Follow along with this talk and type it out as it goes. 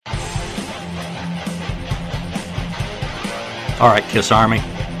All right, KISS Army,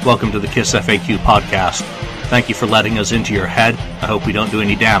 welcome to the KISS FAQ podcast. Thank you for letting us into your head. I hope we don't do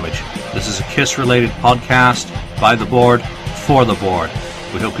any damage. This is a KISS-related podcast by the board, for the board.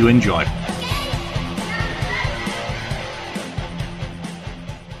 We hope you enjoy.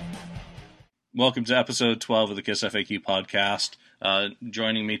 Welcome to episode 12 of the KISS FAQ podcast.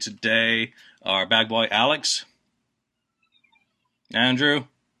 Joining me today are bag boy Alex, Andrew,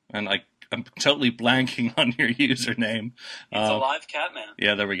 and I'm totally blanking on your username. It's Alive Catman.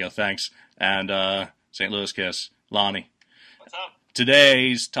 Yeah, there we go. Thanks. And St. Louis KISS, Lonnie. What's up?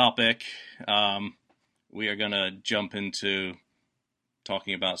 Today's topic, we are going to jump into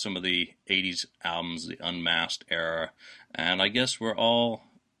talking about some of the 80s albums, the Unmasked era. And I guess we're all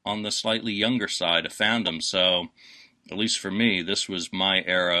on the slightly younger side of fandom. So, at least for me, this was my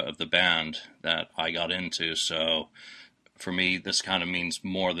era of the band that I got into. So, for me, this kind of means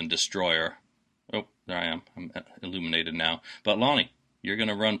more than Destroyer. Oh, there I am. I'm illuminated now. But Lonnie, you're going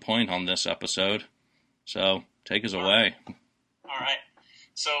to run point on this episode. So, take us away. All right.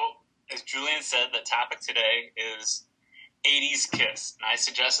 So, as Julian said, the topic today is 80s KISS. And I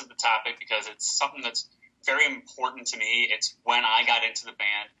suggested the topic because it's something that's very important to me. It's when I got into the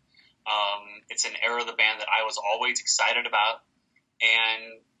band. It's an era of the band that I was always excited about.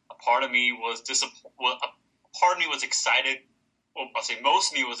 And a part of me was excited. Well, I'll say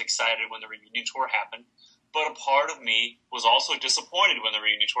most of me was excited when the reunion tour happened, but a part of me was also disappointed when the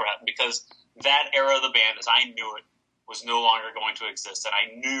reunion tour happened because that era of the band, as I knew it, was no longer going to exist. And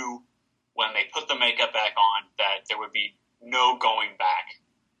I knew when they put the makeup back on that there would be no going back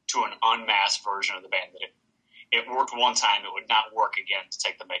to an unmasked version of the band. That it worked one time, it would not work again to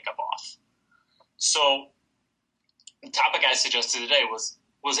take the makeup off. So the topic I suggested today was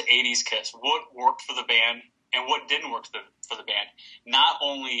 80s KISS. What worked for the band and what didn't work for the band, not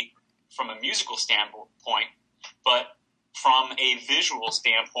only from a musical standpoint, but from a visual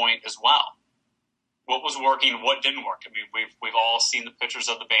standpoint as well. What was working, what didn't work. I mean, we've all seen the pictures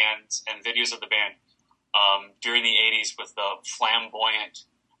of the bands and videos of the band during the 80s with the flamboyant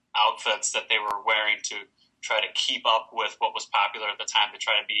outfits that they were wearing to try to keep up with what was popular at the time, to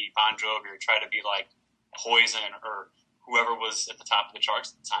try to be Bon Jovi or try to be like Poison or whoever was at the top of the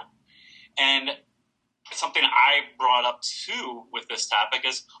charts at the time. And something I brought up too with this topic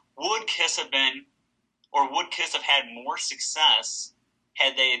is, would KISS have had more success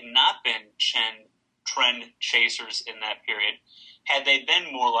had they not been trend chasers in that period? Had they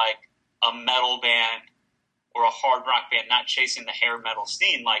been more like a metal band or a hard rock band, not chasing the hair metal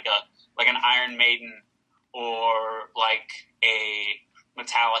scene like an Iron Maiden or like a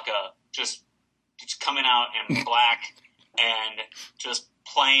Metallica, just coming out in black and just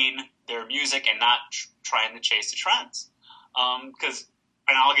playing their music and not trying to chase the trends. Because,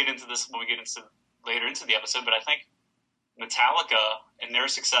 and I'll get into this when we get into later into the episode, but I think Metallica and their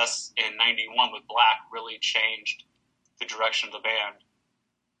success in '91 with Black really changed the direction of the band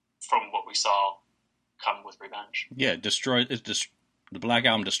from what we saw come with Revenge. Yeah, the Black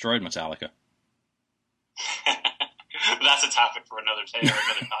Album destroyed Metallica. That's a topic for another day or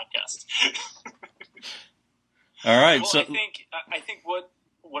another podcast. All right. Well, So I think what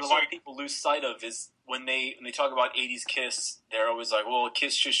a lot of people lose sight of is when they talk about 80s KISS, they're always like, well,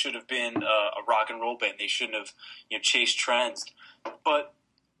 KISS just should have been a rock and roll band. They shouldn't have chased trends. But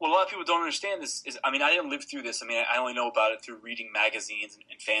what a lot of people don't understand is, I mean, I didn't live through this. I mean, I only know about it through reading magazines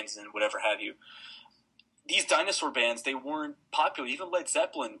and fans and whatever have you. These dinosaur bands, they weren't popular. Even Led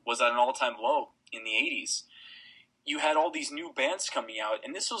Zeppelin was at an all-time low in the 80s. You had all these new bands coming out,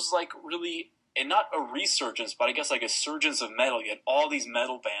 and this was like really, and not a resurgence, but I guess like a surgence of metal. You had all these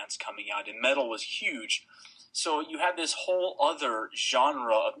metal bands coming out, and metal was huge. So you had this whole other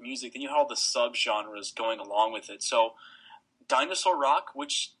genre of music, then you had all the sub-genres going along with it. So dinosaur rock,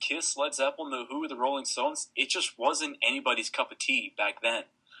 which KISS, Led Zeppelin, The Who, The Rolling Stones, it just wasn't anybody's cup of tea back then.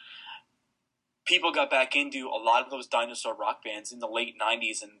 People got back into a lot of those dinosaur rock bands in the late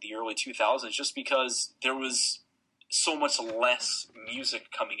 90s and the early 2000s just because there was so much less music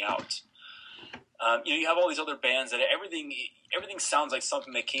coming out. You have all these other bands that everything sounds like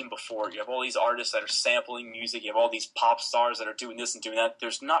something that came before. You have all these artists that are sampling music. You have all these pop stars that are doing this and doing that.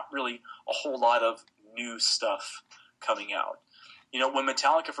 There's not really a whole lot of new stuff coming out. When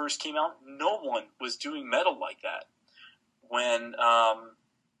Metallica first came out, no one was doing metal like that. When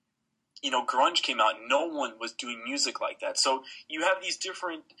grunge came out, no one was doing music like that. So you have these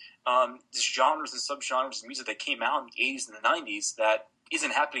different genres and subgenres of music that came out in the 80s and the 90s that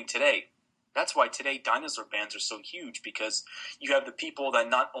isn't happening today. That's why today dinosaur bands are so huge, because you have the people that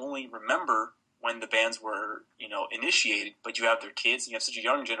not only remember when the bands were, initiated, but you have their kids, and you have such a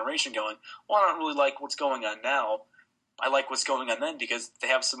young generation going, well, I don't really like what's going on now. I like what's going on then because they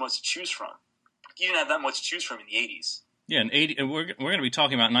have so much to choose from. You didn't have that much to choose from in the 80s. Yeah, and we're going to be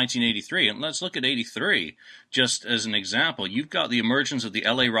talking about 1983, and let's look at 83 just as an example. You've got the emergence of the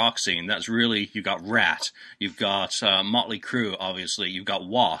LA rock scene. That's really, you've got Rat, you've got Motley Crue, obviously, you've got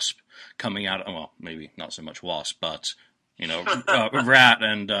Wasp coming out. Well, maybe not so much Wasp, but Rat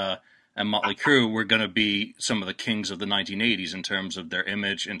and Motley Crue were going to be some of the kings of the 1980s in terms of their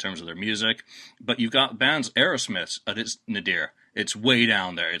image, in terms of their music. But you've got bands Aerosmith at its nadir. It's way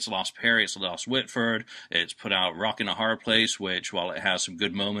down there. It's lost Perry, it's lost Whitford, it's put out Rockin' a Hard Place, which, while it has some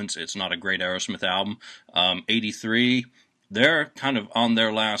good moments, it's not a great Aerosmith album. 83, they're kind of on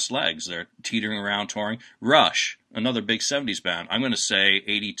their last legs. They're teetering around touring. Rush, another big 70s band. I'm going to say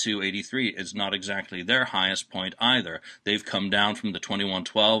 82, 83 is not exactly their highest point either. They've come down from the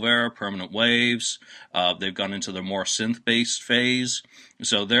 2112 era, Permanent Waves. They've gone into the more synth-based phase.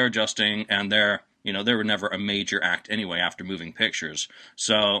 So they're adjusting, and they were never a major act anyway after Moving Pictures.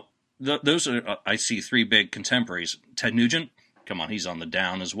 So those are, I see, three big contemporaries. Ted Nugent, come on, he's on the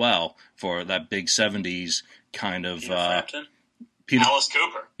down as well for that big 70s kind of... Alice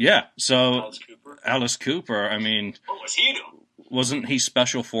Cooper. Yeah, so Alice Cooper, I mean... What was he doing? Wasn't he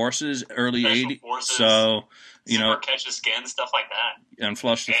Special Forces, early Special 80s? Forces, so, Catch the Skin, stuff like that. And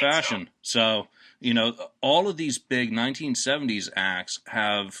Flush the Fashion. So, all of these big 1970s acts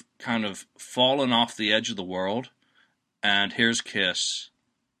have kind of fallen off the edge of the world. And here's Kiss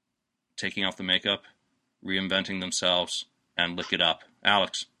taking off the makeup, reinventing themselves, and Lick It Up.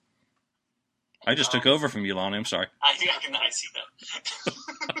 Alex. I just took over from you, Lonnie. I'm sorry. I see that. I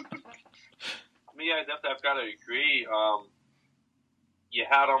definitely I've got to agree. You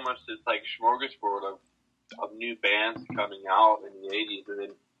had almost this like smorgasbord of new bands coming out in the 80s, and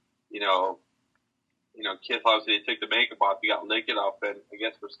then Kiss, obviously they took the makeup off. You got Lick It Up, and I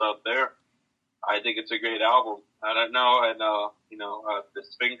guess we're still there. I think it's a great album. I don't know, and the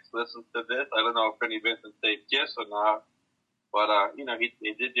Sphinx listens to this. I don't know if Vinnie Vincent saved Kiss or not, but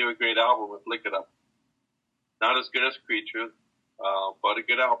he did do a great album with Lick It Up. Not as good as Creatures, but a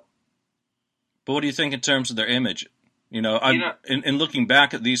good album. But what do you think in terms of their image? In looking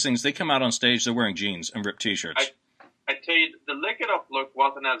back at these things, they come out on stage, they're wearing jeans and ripped T-shirts. I tell you, the Lick It Up look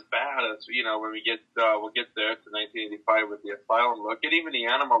wasn't as bad as when we get we'll get there to 1985 with the Asylum look, and even the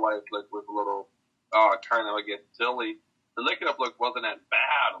Animalize look was a little kind of silly. The Lick It Up look wasn't as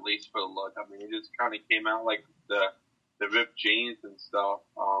bad, at least for the look. I mean, it just kind of came out like the ripped jeans and stuff,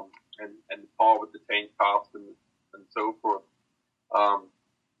 and Paul with the tank tops and so forth.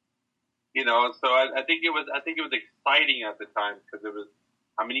 So I think it was exciting at the time because it was.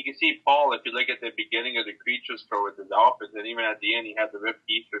 I mean, you can see Paul if you look at the beginning of the Creatures tour with his outfits, and even at the end he had the ripped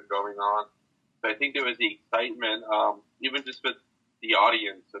T-shirt going on. So I think there was the excitement, even just with the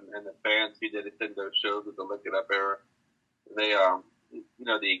audience and the fans who did attend those shows with the Lick It Up era. They,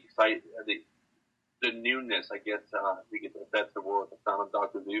 the newness, I guess, that's the word. It's not on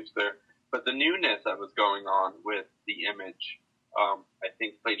Dr. Zeus there, but the newness that was going on with the image, I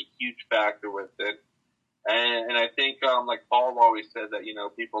think played a huge factor with it. And I think, like Paul always said that,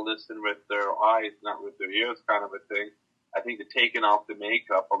 people listen with their eyes, not with their ears kind of a thing. I think the taking off the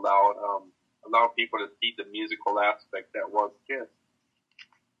makeup allowed people to see the musical aspect that was Kiss.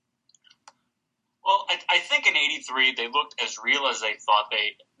 Well, I think in 83 they looked as real as they thought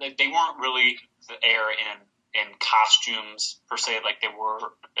they weren't really there in costumes per se like they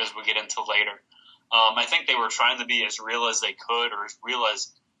were as we get into later. I think they were trying to be as real as they could or as real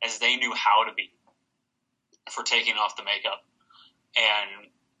as they knew how to be for taking off the makeup. And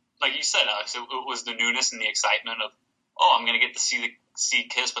like you said, Alex, it was the newness and the excitement of, I'm going to get to see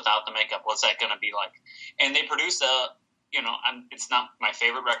Kiss without the makeup. What's that going to be like? And they produced it's not my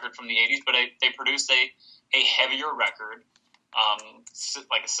favorite record from the 80s, but they produced a heavier record,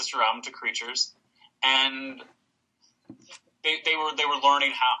 like a sister album to Creatures. And they were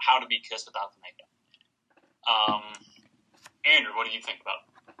learning how to be Kiss without the makeup. Andrew, what do you think about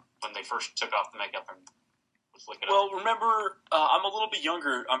when they first took off the makeup and was looking up? Well, remember, I'm a little bit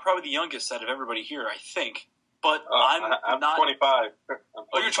younger. I'm probably the youngest out of everybody here, I think. But I'm not 25.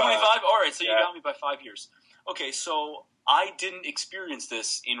 Oh, you're 25? All right, so you got me by 5 years. Okay, so I didn't experience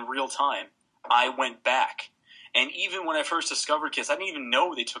this in real time. I went back. And even when I first discovered Kiss, I didn't even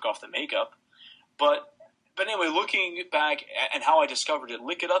know they took off the makeup. But anyway, looking back and how I discovered it,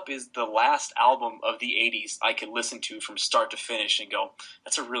 Lick It Up is the last album of the 80s I could listen to from start to finish and go,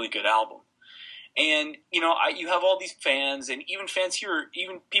 that's a really good album. And, you have all these fans, and even fans here,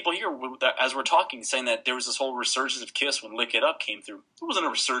 even people here, as we're talking, saying that there was this whole resurgence of Kiss when Lick It Up came through. It wasn't a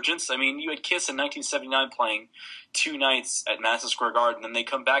resurgence. I mean, you had Kiss in 1979 playing 2 nights at Madison Square Garden, and then they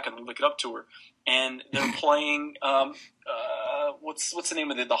come back on the Lick It Up tour, and they're playing, what's the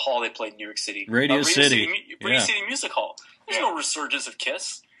name of the hall they played in New York City? Radio City. Radio City Music Hall. There's no resurgence of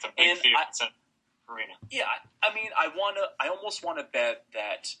Kiss. It's a big theater arena. Yeah, I mean, I almost want to bet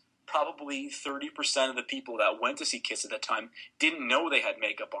that probably 30% of the people that went to see Kiss at that time didn't know they had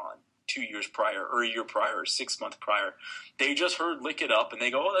makeup on 2 years prior, or a year prior, or 6 months prior. They just heard Lick It Up, and they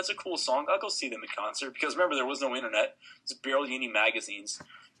go, oh, that's a cool song. I'll go see them in concert. Because remember, there was no internet. There's barely any magazines.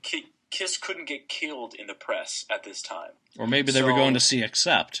 Kiss couldn't get killed in the press at this time. Or maybe they were going to see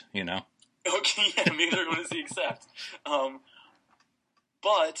Accept, Okay, yeah, maybe they're going to see Accept.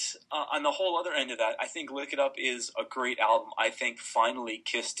 But on the whole other end of that, I think Lick It Up is a great album. I think finally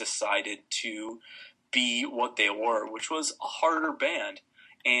Kiss decided to be what they were, which was a harder band.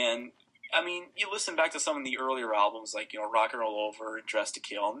 And, I mean, you listen back to some of the earlier albums, like, Rock and Roll Over and Dress to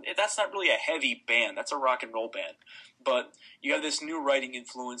Kill. That's not really a heavy band. That's a rock and roll band. But you have this new writing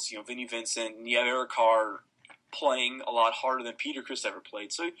influence, Vinnie Vincent, and you have Eric Carr playing a lot harder than Peter Criss ever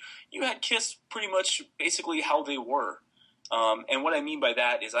played. So you had Kiss pretty much basically how they were. And what I mean by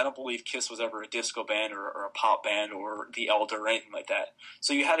that is I don't believe Kiss was ever a disco band or a pop band or The Elder or anything like that.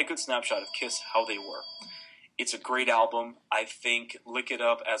 So you had a good snapshot of Kiss, how they were. It's a great album. I think Lick It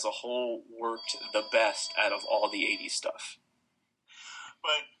Up as a whole worked the best out of all the 80s stuff.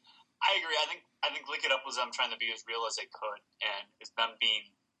 But I agree. I think Lick It Up was them trying to be as real as they could, and it's them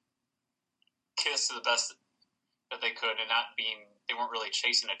being Kiss to the best that they could, and they weren't really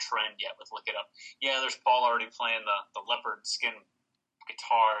chasing a trend yet with Lick It Up. Yeah, there's Paul already playing the leopard skin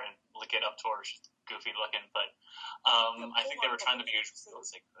guitar and Lick It Up tour, goofy looking, but I think they were trying to be as real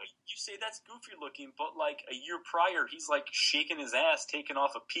as they could. You say that's goofy looking, but like a year prior, he's like shaking his ass, taking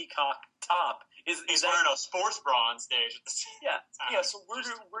off a peacock top. He's wearing a sports bra on stage at the same time. Yeah. So where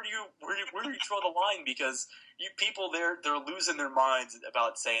do you draw the line? Because people they're losing their minds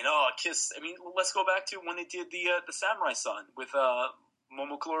about saying, "Oh, Kiss." I mean, let's go back to when they did the Samurai Son with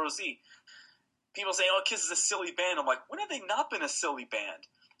Momokuro Z. People say, "Oh, Kiss is a silly band." I'm like, when have they not been a silly band?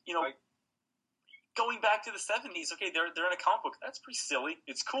 Going back to the 70s, okay, they're in a comic book. That's pretty silly.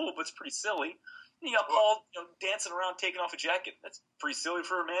 It's cool, but it's pretty silly. And you got Paul dancing around taking off a jacket. That's pretty silly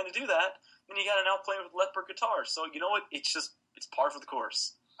for a man to do that. And you got an out playing with leopard guitar. So you know what? It's par for the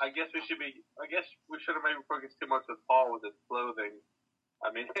course. I guess we should have maybe focused too much with Paul with his clothing.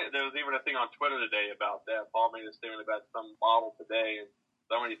 I mean, there was even a thing on Twitter today about that. Paul made a statement about some model today, and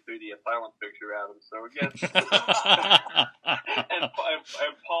somebody threw the asylum picture at him. So I guess, and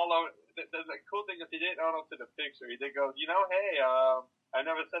Paul, the cool thing is he didn't own up to the picture. He did go, hey, I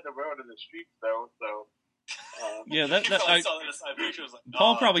never said the road in the streets though. So yeah, saw that aside picture. Was like,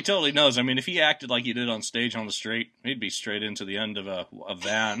 Paul probably totally knows. I mean, if he acted like he did on stage on the street, he'd be straight into the end of a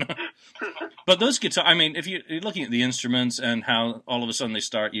van. But those guitars, I mean, if you're looking at the instruments and how all of a sudden they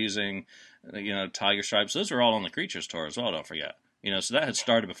start using, Tiger Stripes, those were all on the Creatures tour as well, don't forget. So that had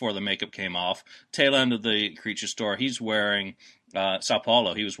started before the makeup came off. Tail end of the Creatures tour, he's wearing, Sao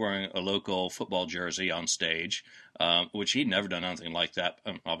Paulo, he was wearing a local football jersey on stage, which he'd never done anything like that.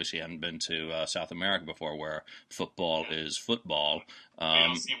 Obviously, he hadn't been to South America before where football is football.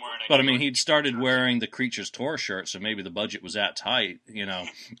 But, I mean, he'd started wearing the Creatures tour shirt, so maybe the budget was that tight,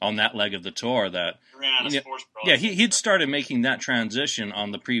 on that leg of the tour that... Yeah, he'd started making that transition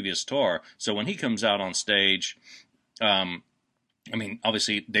on the previous tour. So when he comes out on stage... I mean,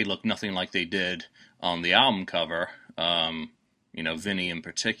 obviously, they look nothing like they did on the album cover. Vinny in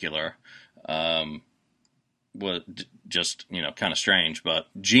particular was just, kind of strange. But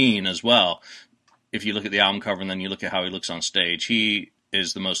Gene as well, if you look at the album cover and then you look at how he looks on stage, he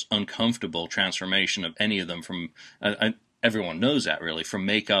is the most uncomfortable transformation of any of them from, everyone knows that really, from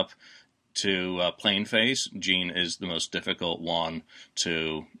makeup to plain face. Gene is the most difficult one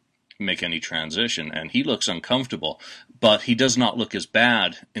to make any transition, and he looks uncomfortable, but he does not look as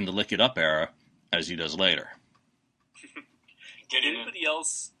bad in the Lick It Up era as he does later. Did anybody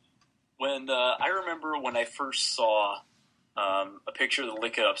else, when I remember when I first saw a picture of the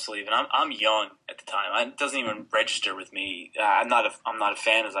Lick It Up sleeve, and I'm young at the time, it doesn't even register with me. I'm not a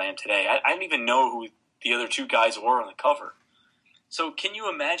fan as I am today. I didn't even know who the other two guys were on the cover. So can you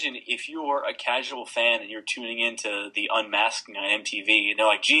imagine if you're a casual fan and you're tuning into the Unmasking on MTV, and they're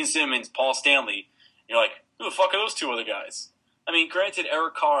like, Gene Simmons, Paul Stanley, and you're like, who the fuck are those two other guys? I mean, granted,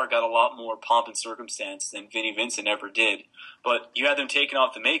 Eric Carr got a lot more pomp and circumstance than Vinnie Vincent ever did, but you had them taking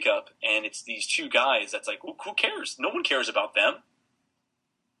off the makeup, and it's these two guys that's like, who cares? No one cares about them.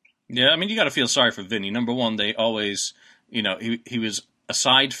 Yeah, I mean, you got to feel sorry for Vinny. Number one, they always, he was a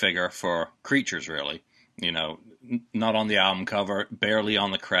side figure for Creatures, really. Not on the album cover, barely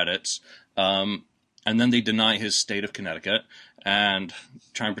on the credits. And then they deny his state of Connecticut and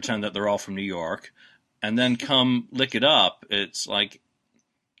try and pretend that they're all from New York. And then come Lick It Up, it's like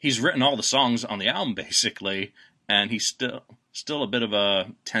he's written all the songs on the album, basically, and he's still a bit of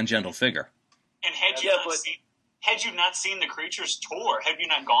a tangential figure. And had you not seen the Creatures tour, had you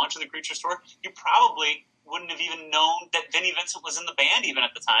not gone to the Creatures tour, you probably wouldn't have even known that Vinnie Vincent was in the band even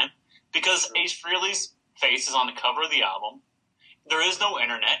at the time, because Ace Frehley's face is on the cover of the album. There is no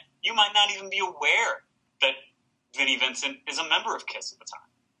internet. You might not even be aware that Vinnie Vincent is a member of Kiss at the time.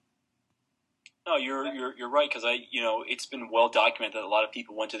 No, you're right, because it's been well documented that a lot of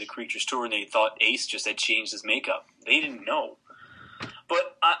people went to the Creatures tour and they thought Ace just had changed his makeup. They didn't know.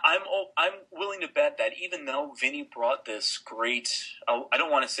 But I'm willing to bet that even though Vinny brought this great, I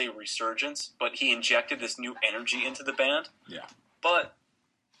don't want to say resurgence, but he injected this new energy into the band. Yeah. But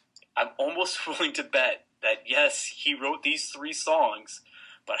I'm almost willing to bet that, yes, he wrote these 3 songs,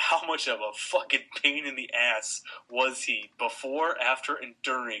 but how much of a fucking pain in the ass was he before, after, and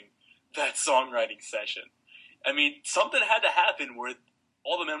during that songwriting session? I mean, something had to happen where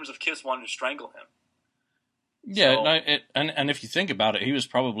all the members of Kiss wanted to strangle him. Yeah, and if you think about it, he was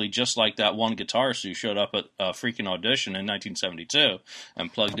probably just like that one guitarist who showed up at a freaking audition in 1972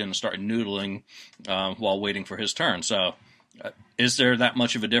 and plugged in and started noodling while waiting for his turn. So, is there that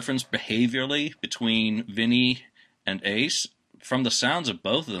much of a difference behaviorally between Vinny and Ace? From the sounds of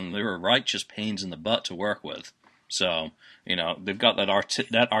both of them, they were righteous pains in the butt to work with. So, they've got that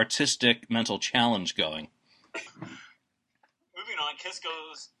artistic mental challenge going. Moving on, Kiss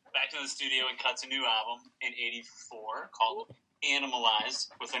goes back to the studio and cuts a new album in '84 called Animalized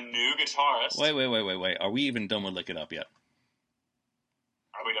with a new guitarist. Wait. Are we even done with Lick It Up yet?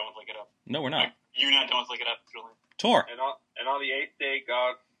 Are we done with Lick It Up? No, we're not. You're not done with Lick It Up, Julian? Tour. And on the 8th day,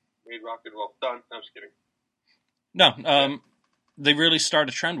 God made rock and roll. Done. No, I'm just kidding. No, they really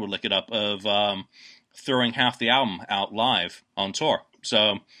started a trend with Lick It Up of throwing half the album out live on tour.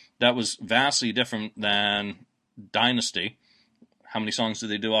 So that was vastly different than Dynasty. How many songs did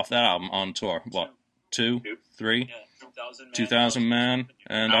they do off that album on tour? What, 2, 3? Yeah, 2000 Man,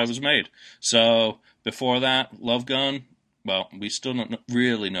 and I Was Made. So before that, Love Gun, well, we still don't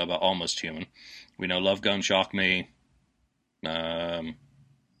really know about Almost Human. We know Love Gun, Shock Me,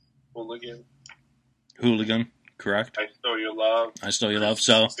 Hooligan, correct? I Stole Your Love.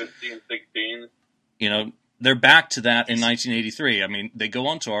 So, 15, 16. They're back to that in 1983. I mean, they go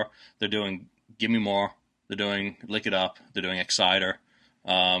on tour. They're doing Give Me More. They're doing Lick It Up. They're doing Exciter.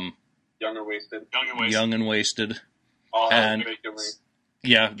 Young and Wasted. Young and Wasted. And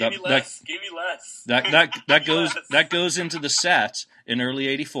yeah, give me less. Give me less. That goes into the set in early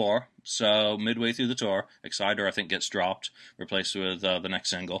 '84. So midway through the tour, Exciter I think gets dropped, replaced with the next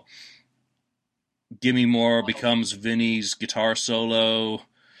single. Give Me More becomes Vinny's guitar solo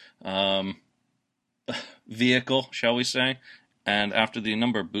vehicle, shall we say. And after the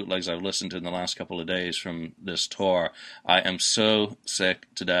number of bootlegs I've listened to in the last couple of days from this tour, I am so sick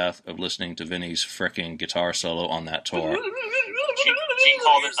to death of listening to Vinny's fricking guitar solo on that tour. She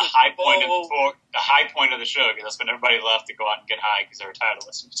called it the high point of the tour, the high point of the show, because that's when everybody left to go out and get high because they were tired of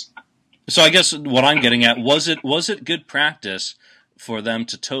listening to it. So I guess what I'm getting at, was it good practice for them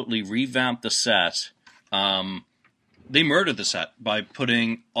to totally revamp the set? They murdered the set by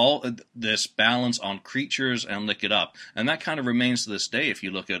putting all this balance on Creatures and Lick It Up. And that kind of remains to this day. If you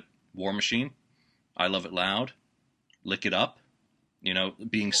look at War Machine, I Love It Loud, Lick It Up,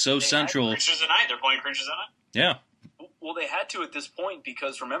 being so central. Creatures Tonight, they're playing Creatures Tonight. Yeah. Well, they had to at this point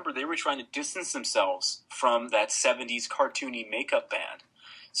because, remember, they were trying to distance themselves from that 70s cartoony makeup band.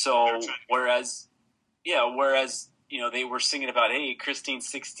 So, whereas they were singing about, hey, Christine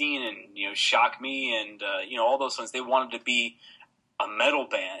 16 and, Shock Me and, all those ones. They wanted to be a metal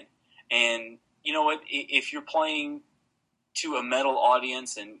band. And, you know what, if you're playing to a metal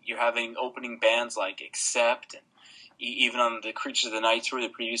audience and you're having opening bands like Accept and even on the Creatures of the Night tour, the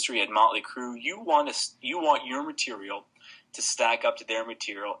previous tour, you had Motley Crue, you want your material to stack up to their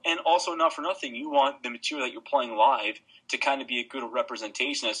material. And also, not for nothing, you want the material that you're playing live to kind of be a good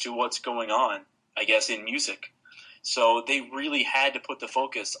representation as to what's going on, I guess, in music. So they really had to put the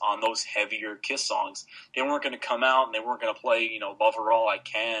focus on those heavier Kiss songs. They weren't going to come out and they weren't going to play, Love Her All I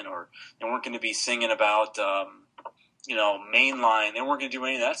Can, or they weren't going to be singing about, Mainline. They weren't going to do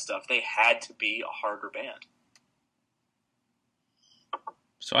any of that stuff. They had to be a harder band.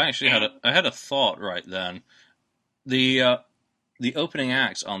 So I actually had a thought right then. The the opening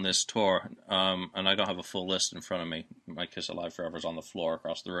acts on this tour, and I don't have a full list in front of me. My Kiss Alive Forever is on the floor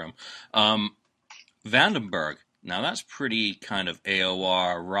across the room. Vandenberg. Now that's pretty kind of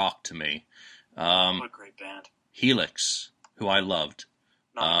AOR rock to me. What a great band. Helix, who I loved.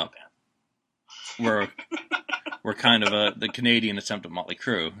 Not a good band. We're kind of the Canadian attempt at Motley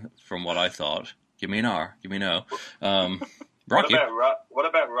Crue, from what I thought. Give me an R, give me an O. What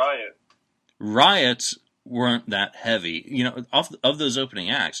about Riot? Riot weren't that heavy. You know, of those opening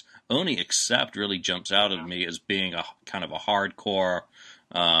acts, only Accept really jumps out of me as being a kind of a hardcore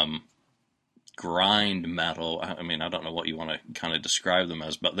grind metal. I mean, I don't know what you want to kind of describe them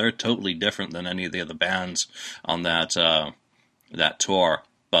as, but they're totally different than any of the other bands on that tour.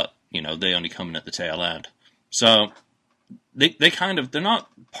 But you know, they only come in at the tail end. So they're not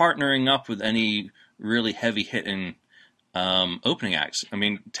partnering up with any really heavy hitting opening acts. I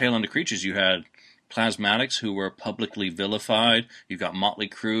mean, tail end of Creatures, you had Plasmatics, who were publicly vilified. You've got Motley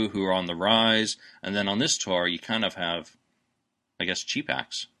Crue, who are on the rise, and then on this tour, you kind of have, I guess, cheap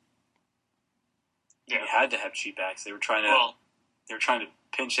acts. Yeah, you had to have cheap acts. They were trying to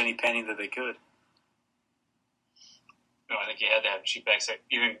pinch any penny that they could. No, I think you had to have cheap acts.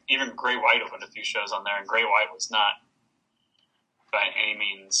 Even Grey White opened a few shows on there, and Grey White was not by any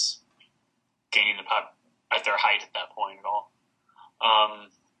means gaining the pop at their height at that point at all.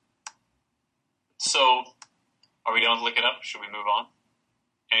 So, are we done with Lick It Up? Should we move on?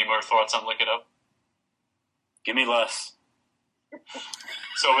 Any more thoughts on Lick It Up? Give me less.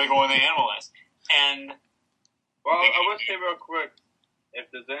 So we go in the Animalize. And well, I would say real quick, if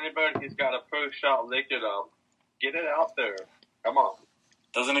there's anybody who's got a post-shot Lick It Up, get it out there. Come on.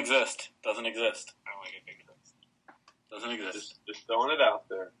 Doesn't exist. I don't like it. Doesn't exist. Just throwing it out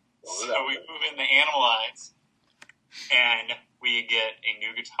there. So we move in the Animalize, and we get a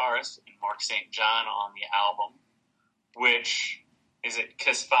new guitarist in Mark St. John on the album, which is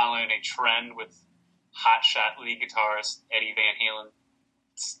Kiss following a trend with hotshot lead guitarist Eddie Van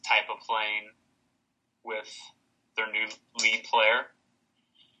Halen's type of playing with their new lead player.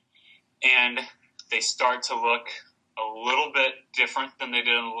 And they start to look a little bit different than they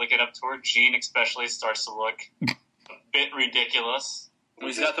did on the Lick It Up tour. Gene especially starts to look a bit ridiculous. Well,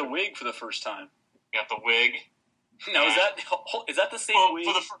 he's got the wig for the first time. Got the wig. Now, is that the same wig?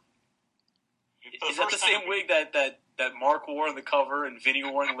 Is that the same wig that Mark wore on the cover and Vinny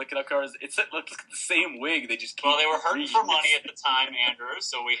wore on the Lick It Up covers? It's the same wig. They just keep they were hurting for money at the time, Andrew,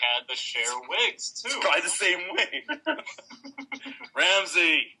 so we had to share wigs, too. It's probably the same wig.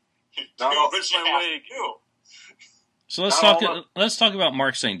 Ramsey! Where's my wig? So let's talk about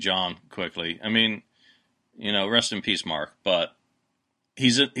Mark St. John quickly. I mean, you know, rest in peace, Mark, but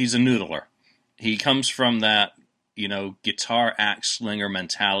he's a noodler. He comes from that, you know, guitar axe slinger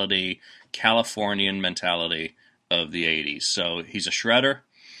mentality, Californian mentality of the 80s. So he's a shredder,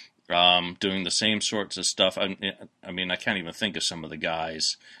 doing the same sorts of stuff. I mean, I can't even think of some of the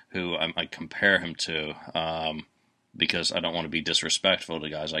guys who I compare him to, because I don't want to be disrespectful to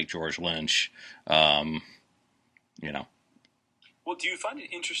guys like George Lynch, you know. Well, do you find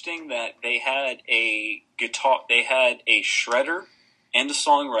it interesting that they had a shredder and a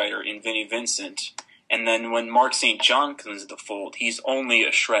songwriter in Vinnie Vincent, and then when Mark St. John comes into the fold, he's only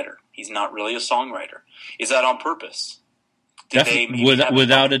a shredder. He's not really a songwriter. Is that on purpose?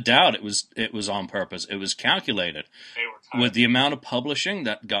 Without a doubt, it was on purpose. It was calculated. With the amount of publishing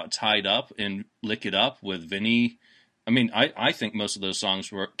that got tied up in Lick It Up with Vinnie. I mean, I think most of those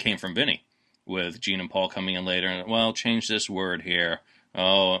songs came from Vinnie, with Gene and Paul coming in later and, well, change this word here.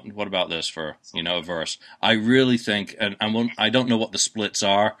 Oh, what about this for, you know, a verse? I really think, and I don't know what the splits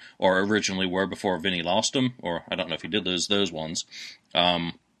are or originally were before Vinnie lost them, or I don't know if he did lose those ones.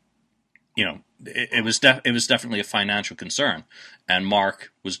 You know, it was definitely a financial concern, and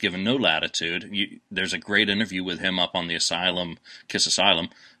Mark was given no latitude. There's a great interview with him up on the Asylum, Kiss Asylum,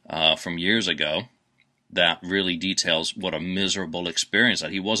 from years ago, that really details what a miserable experience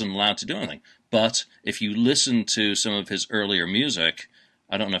that he wasn't allowed to do anything. But if you listen to some of his earlier music,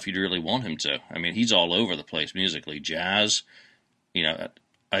 I don't know if you'd really want him to. I mean, he's all over the place musically. Jazz, you know,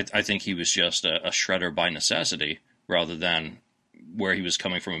 I think he was just a shredder by necessity rather than where he was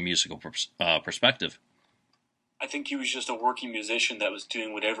coming from a musical perspective. I think he was just a working musician that was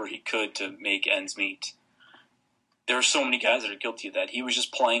doing whatever he could to make ends meet. There are so many guys that are guilty of that. He was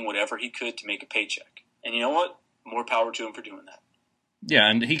just playing whatever he could to make a paycheck. And you know what? More power to him for doing that. Yeah,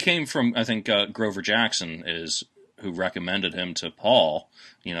 and he came from, I think, Grover Jackson is who recommended him to Paul.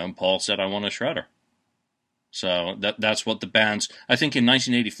 You know, Paul said, I want a shredder. So that's what the bands, I think in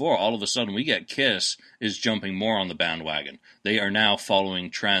 1984, all of a sudden we get Kiss is jumping more on the bandwagon. They are now following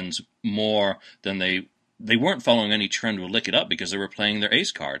trends more than they they weren't following any trend with Lick It Up because they were playing their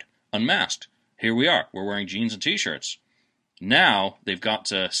ace card, Unmasked. Here we are. We're wearing jeans and t-shirts. Now they've got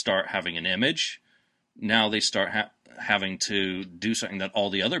to start having an image. Now they start having to do something that all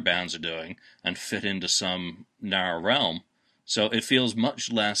the other bands are doing and fit into some narrow realm. So it feels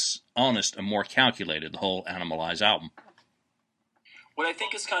much less honest and more calculated, the whole Animalize album. What I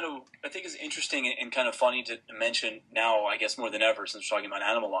think is interesting and kind of funny to mention now, I guess more than ever, since we're talking about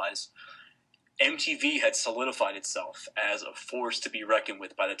Animalize, MTV had solidified itself as a force to be reckoned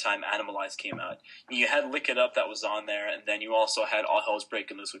with by the time Animalize came out. You had Lick It Up that was on there, and then you also had All Hell's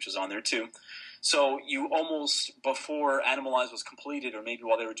Breaking Loose, which was on there too. So you almost, before Animalize was completed, or maybe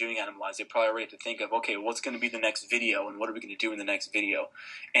while they were doing Animalize, they probably already had to think of, okay, what's going to be the next video, and what are we going to do in the next video?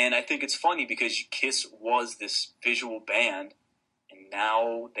 And I think it's funny because Kiss was this visual band, and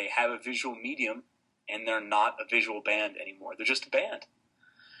now they have a visual medium, and they're not a visual band anymore. They're just a band.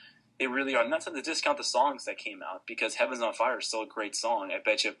 They really are. Not to discount the songs that came out, because Heaven's on Fire is still a great song. I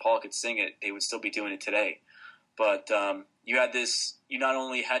bet you if Paul could sing it, they would still be doing it today. But you not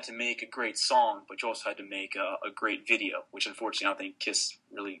only had to make a great song, but you also had to make a great video, which unfortunately I don't think Kiss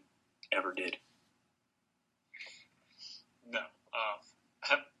really ever did. No.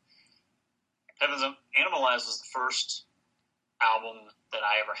 Animalize was the first album that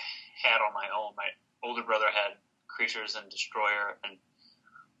I ever had on my own. My older brother had Creatures and Destroyer, and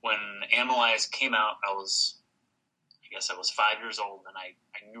when Animalize came out, I guess I was 5 years old, and I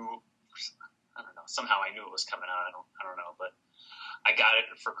knew, I don't know, somehow I knew it was coming out. I don't know, but I got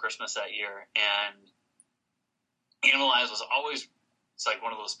it for Christmas that year, and Animalize was always, it's like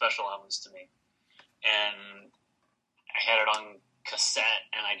one of those special albums to me. And I had it on cassette,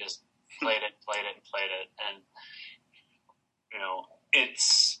 and I just played it, and you know,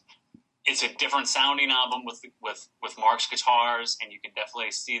 it's a different sounding album with Mark's guitars, and you can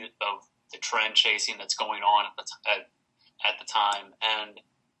definitely see the trend chasing that's going on at the time. And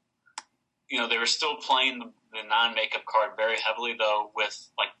you know, they were still playing the non-makeup card very heavily, though, with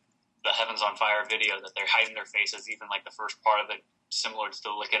like the Heaven's on Fire video, that they're hiding their faces, even like the first part of it, similar to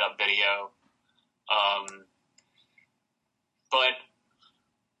the Lick It Up video. But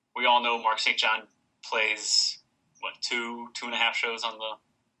we all know Mark St. John plays two and a half shows on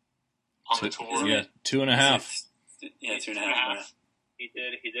the tour. Yeah, 2.5. Yeah, 2.5. He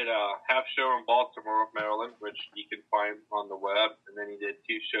did a half show in Baltimore, Maryland, which you can find on the web, and then he did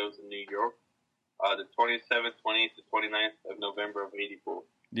 2 shows in New York, the 27th, 28th, to 29th of November of '84.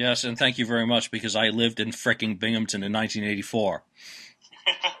 Yes, and thank you very much, because I lived in fricking Binghamton in 1984.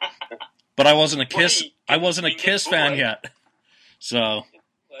 But I wasn't a Kiss. I wasn't a Kiss fan yet. So.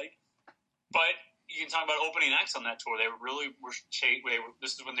 But you can talk about opening acts on that tour. They really were.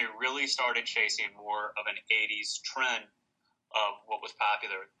 This is when they really started chasing more of an '80s trend of what was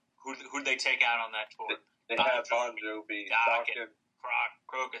popular. Who did they take out on that tour? They had Bon Jovi, Dokken,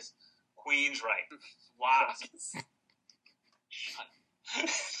 Crocus, Queensryche, Wasp.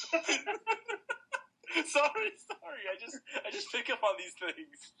 Sorry. I just pick up on these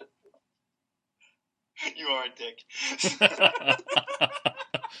things. You are a dick.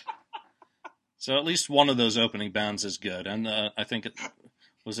 So at least one of those opening bands is good, and I think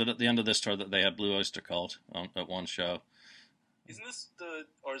was it at the end of this tour that they had Blue Oyster Cult at one show. Isn't this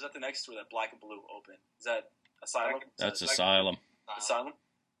or is that the next tour that Black and Blue opened? Is that Asylum? That's Asylum. Asylum?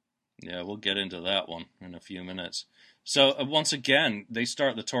 Yeah, we'll get into that one in a few minutes. So once again, they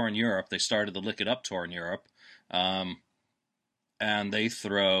start the tour in Europe. They started the Lick It Up tour in Europe, and they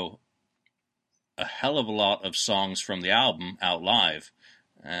throw a hell of a lot of songs from the album out live.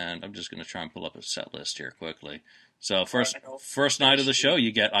 And I'm just going to try and pull up a set list here quickly. So first night of the show,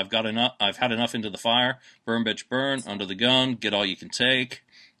 you get I've Had Enough, Into the Fire, Burn Bitch Burn, Under the Gun, Get All You Can Take,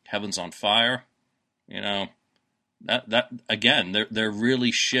 Heaven's on Fire. You know, that again, they're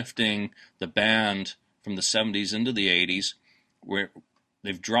really shifting the band from the 70s into the 80s, where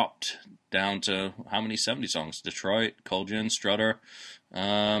they've dropped down to how many 70 songs? Detroit, Cold Gin, Strutter,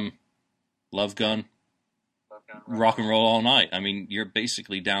 Love Gun. Rock and Roll All Night. I mean, you're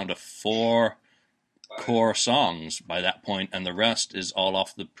basically down to 4 core songs by that point, and the rest is all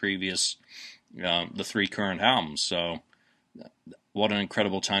off the previous, the 3 current albums. So, what an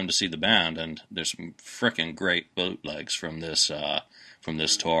incredible time to see the band, and there's some frickin' great bootlegs from this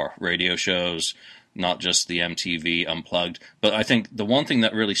tour. Radio shows, not just the MTV Unplugged. But I think the one thing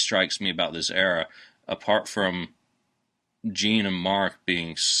that really strikes me about this era, apart from Gene and Mark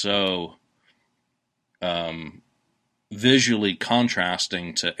being so visually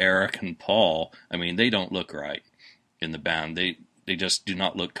contrasting to Eric and Paul, I mean, they don't look right in the band. They just do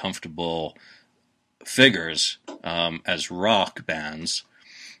not look comfortable figures as rock bands.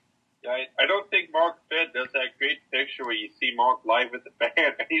 Yeah, I don't think Mark Fett does that great picture where you see Mark live with the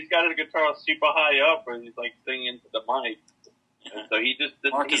band, and he's got his guitar super high up, and he's like singing into the mic. And so he just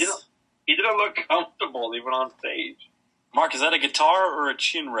didn't look comfortable even on stage. Mark, is that a guitar or a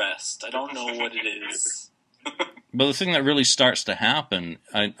chin rest? I don't know what it is. But the thing that really starts to happen,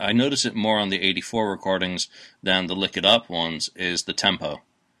 I notice it more on the 84 recordings than the Lick It Up ones, is the tempo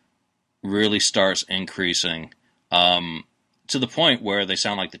really starts increasing to the point where they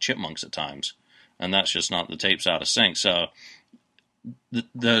sound like the Chipmunks at times. And that's just not, the tape's out of sync. So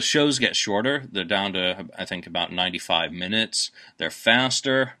the shows get shorter. They're down to, I think, about 95 minutes. They're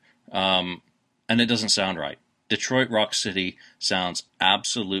faster, and it doesn't sound right. Detroit Rock City sounds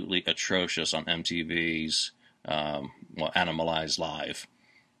absolutely atrocious on MTV's Animalize Live.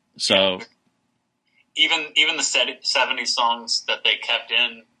 So even the 70s songs that they kept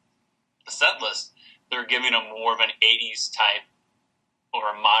in the set list, they're giving them more of an 80s type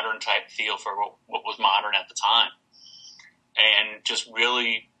or a modern type feel for what was modern at the time. And just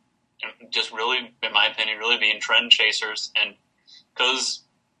really, in my opinion, really being trend chasers. And because,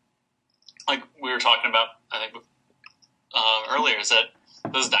 like we were talking about, I think earlier, is that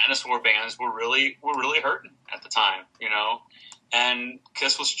those dinosaur bands were really hurting at the time, you know. And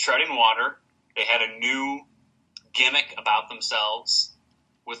Kiss was treading water. They had a new gimmick about themselves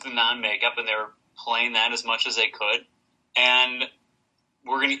with the non-makeup, and they were playing that as much as they could. And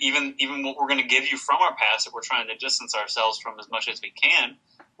we're going to even what we're going to give you from our past, that we're trying to distance ourselves from as much as we can,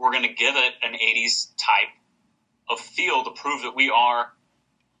 we're going to give it an 80s type of feel to prove that we are,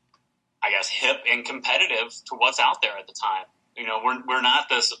 I guess, hip and competitive to what's out there at the time. You know, we're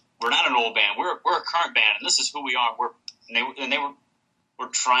not an old band. We're a current band, and this is who we are. They were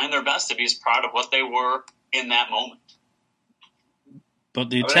trying their best to be as proud of what they were in that moment. But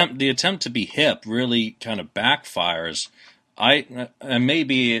the attempt to be hip really kind of backfires. And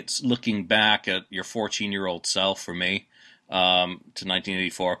maybe it's looking back at your 14-year-old self for me to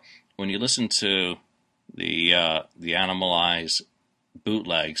 1984 when you listen to the Animalize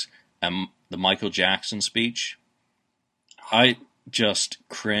bootlegs and the Michael Jackson speech. I just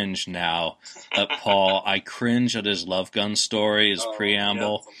cringe now at Paul. I cringe at his Love Gun story, his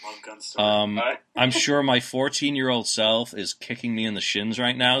preamble. Yeah, Love Gun story. I'm sure my 14-year-old self is kicking me in the shins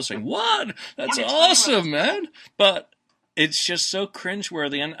right now, saying, "What? That's awesome, man!" But it's just so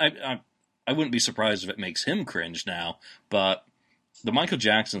cringeworthy, and I wouldn't be surprised if it makes him cringe now. But the Michael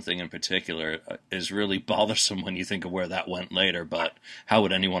Jackson thing in particular is really bothersome when you think of where that went later. But how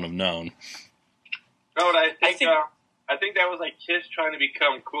would anyone have known? No, I think that was like Kiss trying to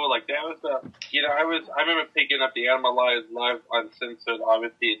become cool. Like that was I remember picking up the Animalize Live Uncensored.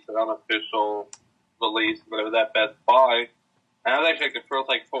 Obviously, it's an unofficial release, but it was at Best Buy. And that was actually like the first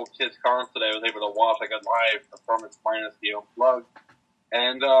full Kiss concert I was able to watch, like a live performance minus the unplugged.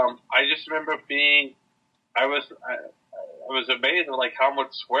 And I just remember I was amazed at how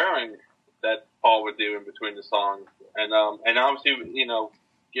much swearing that Paul would do in between the songs. And obviously,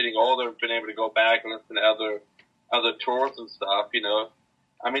 getting older, been able to go back and listen to other tours and stuff,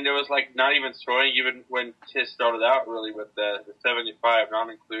 I mean, there was not even swearing even when Kiss started out really with the 75, not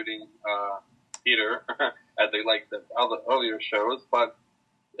including Peter at the other earlier shows, but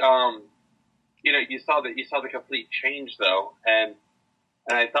you saw the complete change though, and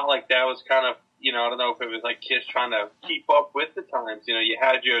I felt like that was kind of I don't know if it was Kiss trying to keep up with the times. You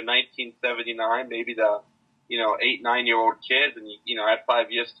had your 1979, maybe the 8-9-year-old kids, and you had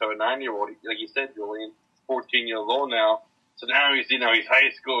 5 years to a 9-year-old, like you said, Julian, 14 years old now. So now he's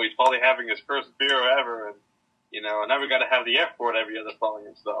high school. He's probably having his first beer ever, and now we got to have the F word every other song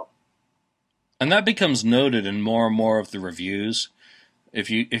and stuff. And that becomes noted in more and more of the reviews.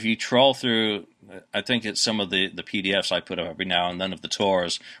 If you troll through, I think it's some of the PDFs I put up every now and then of the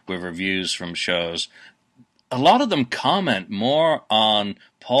tours with reviews from shows. A lot of them comment more on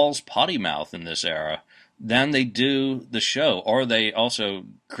Paul's potty mouth in this era than they do the show, or they also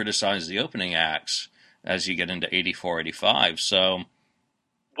criticize the opening acts as you get into 84, 85. So,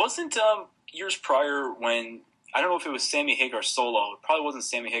 wasn't years prior when, I don't know if it was Sammy Hagar solo. It probably wasn't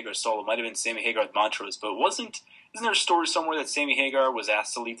Sammy Hagar solo. It might have been Sammy Hagar with Montrose. But isn't there a story somewhere that Sammy Hagar was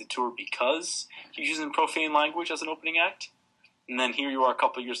asked to leave the tour because he was using profane language as an opening act? And then here you are a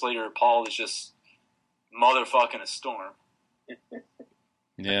couple of years later, Paul is just motherfucking a storm.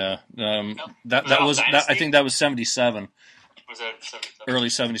 Yeah. I think that was 77. Was that 77? Early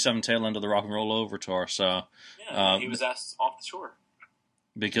 77, tail end of the Rock and Roll Over tour. So, yeah, he was asked off the tour.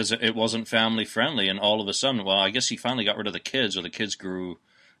 Because it wasn't family friendly, and all of a sudden, well, I guess he finally got rid of the kids, or the kids grew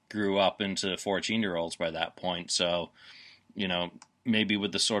up into 14-year-olds by that point. So, maybe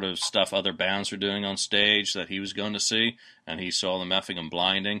with the sort of stuff other bands were doing on stage that he was going to see, and he saw them effing and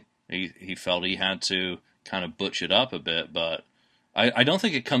blinding, He felt he had to kind of butch it up a bit, but I don't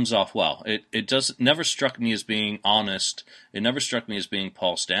think it comes off well. It never struck me as being honest. It never struck me as being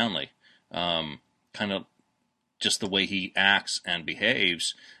Paul Stanley. Kind of just the way he acts and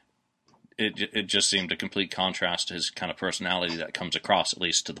behaves. It just seemed a complete contrast to his kind of personality that comes across, at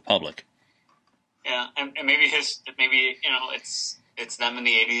least to the public. Yeah, and maybe it's them in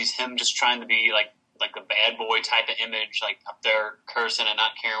the '80s, him just trying to be like a bad boy type of image, like up there cursing and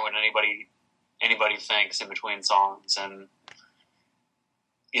not caring what anybody thinks in between songs. And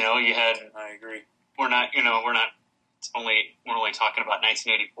I agree. We're only talking about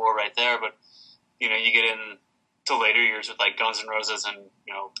 1984 right there, but you get into later years with like Guns N' Roses and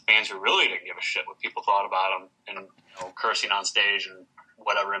bands who really didn't give a shit what people thought about them, and cursing on stage and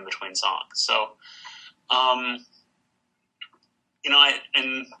whatever in between songs. So, and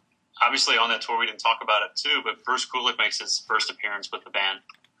obviously on that tour we didn't talk about it too, but Bruce Kulick makes his first appearance with the band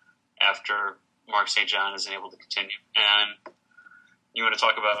after Mark St. John isn't able to continue. And you want to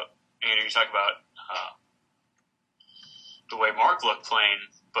talk about, Andrew, you talk about the way Mark looked playing,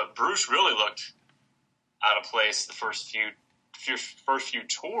 but Bruce really looked out of place the first few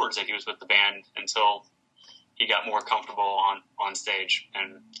tours that he was with the band until he got more comfortable on stage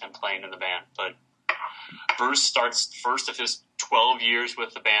and playing in the band. But Bruce starts first of his 12 years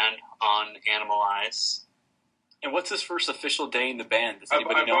with the band on Animalize. And what's his first official day in the band? Does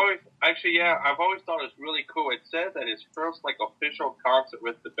anybody know? I've always thought it's really cool. It says that his first official concert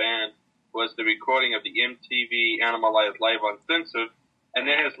with the band was the recording of the MTV Animalize Live Uncensored, and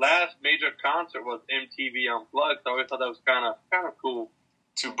then his last major concert was MTV Unplugged. So I always thought that was kind of cool.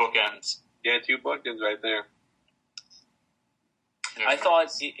 Two bookends. Yeah, two bookends right there. I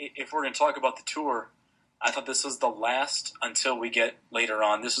thought, if we're going to talk about the tour, I thought this was the last, until we get later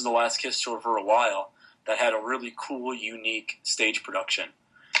on, this was the last Kiss tour for a while that had a really cool, unique stage production.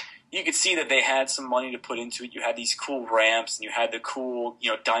 You could see that they had some money to put into it. You had these cool ramps, and you had the cool,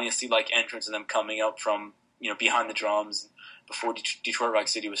 Dynasty-like entrance of them coming up from, behind the drums before Detroit Rock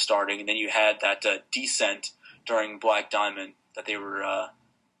City was starting. And then you had that descent during Black Diamond that they were,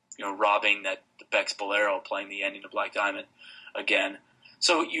 robbing that Beck's Bolero, playing the ending of Black Diamond again.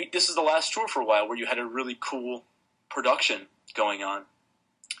 So this is the last tour for a while where you had a really cool production going on.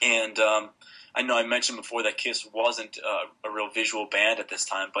 And I know I mentioned before that Kiss wasn't a real visual band at this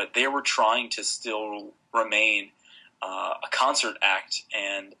time, but they were trying to still remain a concert act,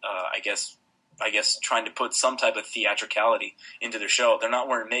 and I guess trying to put some type of theatricality into their show. They're not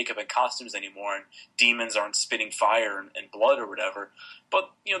wearing makeup and costumes anymore, and demons aren't spitting fire and blood or whatever. But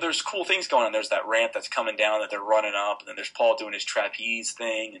there's cool things going on. There's that ramp that's coming down that they're running up, and then there's Paul doing his trapeze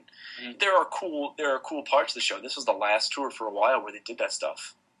thing. And there are cool parts of the show. This was the last tour for a while where they did that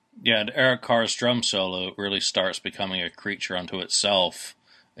stuff. Yeah, and Eric Carr's drum solo really starts becoming a creature unto itself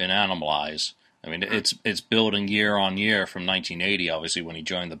in Animalize. I mean, it's building year on year from 1980, obviously, when he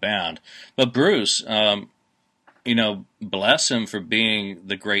joined the band. But Bruce, bless him for being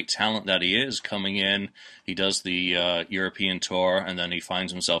the great talent that he is coming in. He does the European tour, and then he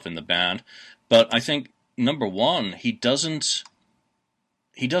finds himself in the band. But I think, number one, he doesn't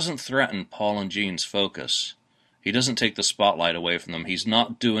threaten Paul and Gene's focus. He doesn't take the spotlight away from them. He's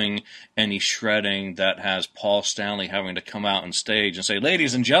not doing any shredding that has Paul Stanley having to come out on stage and say,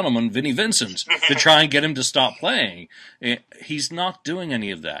 "Ladies and gentlemen, Vinnie Vincent," to try and get him to stop playing. He's not doing any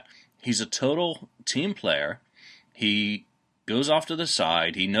of that. He's a total team player. He goes off to the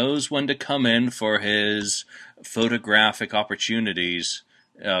side. He knows when to come in for his photographic opportunities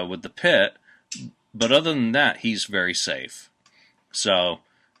with the Pit. But other than that, he's very safe. So...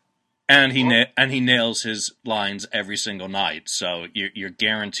 And he nails his lines every single night, so you're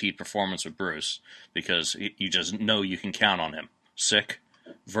guaranteed performance with Bruce because you just know you can count on him. Sick,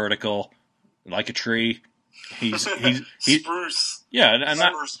 vertical, like a tree. He's Spruce. Yeah,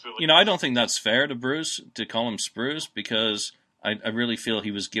 and I don't think that's fair to Bruce to call him Spruce because I really feel he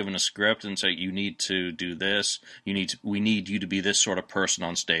was given a script and say, you need to do this. We need you to be this sort of person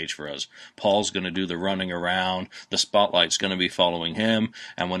on stage for us. Paul's going to do the running around. The spotlight's going to be following him.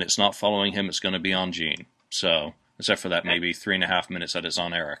 And when it's not following him, it's going to be on Gene. So, except for that maybe 3.5 minutes that it's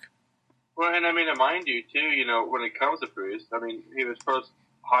on Eric. Well, and to mind you, too, when it comes to Bruce, he was first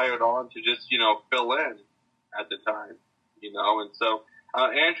hired on to just, fill in at the time, and so,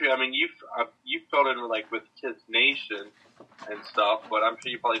 Andrew, you've filled in with Kiss Nation and stuff, but I'm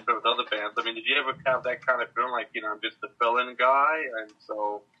sure you probably fit with other bands. Did you ever have that kind of feeling I'm just the fill-in guy, and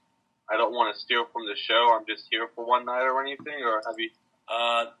so I don't want to steal from the show, I'm just here for one night or anything, or have you?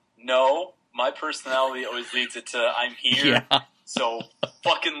 No, my personality always leads it to I'm here, so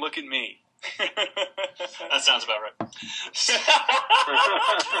fucking look at me. That sounds about right.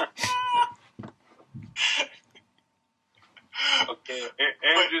 Okay,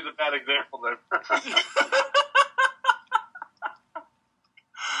 Andrew's a bad example then.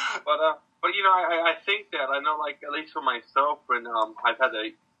 But you know, I think that I know, like, at least for myself, when I've had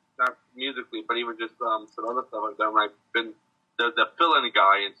not musically, but even just some other stuff I've done, I've been the fill-in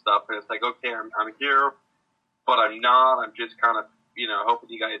guy and stuff, and it's like, okay, I'm here, but I'm not. I'm just kind of, you know, helping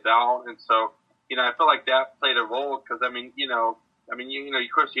you guys out, and so, you know, I feel like that played a role, because of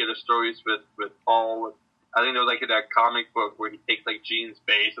course you hear the stories with Paul. I think there was like in that comic book where he takes like Gene's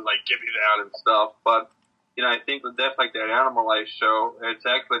base and like give me that and stuff. But you know, I think with that like that Animalize show, it's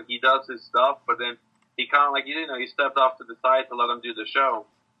excellent. He does his stuff, but then he kind of like he stepped off to the side to let him do the show.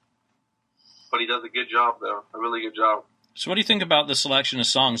 But he does a good job though, a really good job. So, what do you think about the selection of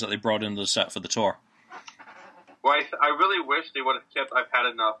songs that they brought into the set for the tour? Well, I really wish they would have kept I've Had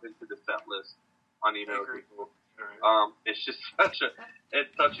Enough into the set list on it's just such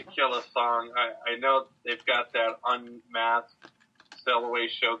a killer song. I know they've got that Unmasked Sail Away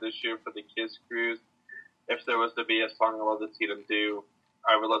show this year for the Kiss Cruise. If there was to be a song I would love to see them do,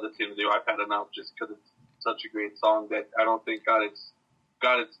 I would love to see them do I've Had Enough, just because it's such a great song that I don't think got its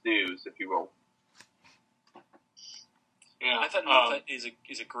dues, if you will. Yeah, I've Had Enough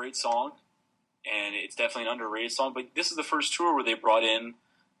is a great song, and it's definitely an underrated song. But this is the first tour where they brought in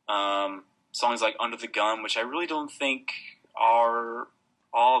songs like Under the Gun, which I really don't think are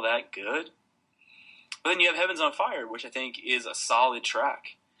all that good. But then you have Heaven's on Fire, which I think is a solid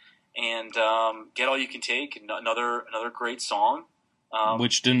track. And Get All You Can Take, another great song.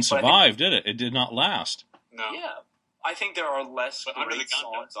 Which didn't survive, did it? It did not last. No. Yeah. I think there are less great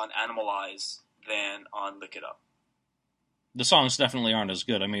songs does. on Animalize than on Lick It Up. The songs definitely aren't as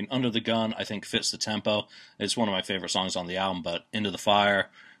good. I mean, Under the Gun, I think, fits the tempo. It's one of my favorite songs on the album, but Into the Fire,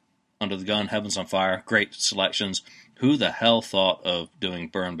 Under the Gun, Heaven's on Fire, great selections. Who the hell thought of doing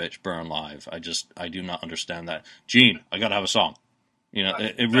Burn Bitch Burn live? I do not understand that. Gene, I gotta have a song. You know,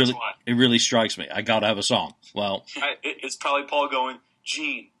 it really strikes me. I gotta have a song. Well, it's probably Paul going,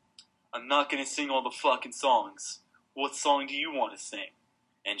 Gene, I'm not gonna sing all the fucking songs. What song do you want to sing?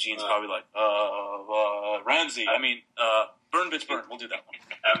 And Gene's probably like, Ramsey. Burn Bitch Burn. We'll do that one.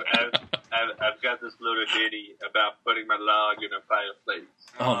 I've got this little ditty about putting my log in a fireplace.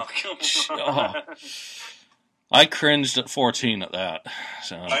 Oh, come on. I cringed at 14 at that.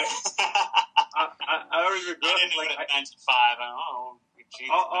 So I always regret. I didn't know it at 95.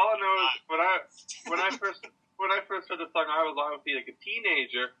 All I know is when I first heard the song, I was obviously like a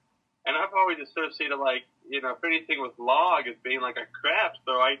teenager, and I've always associated like if anything with log as being like a crap.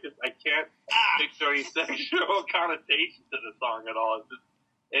 So I can't picture any sexual connotation to the song at all.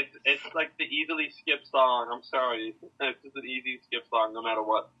 It's like the easily skip song. I'm sorry, it's just an easy skip song no matter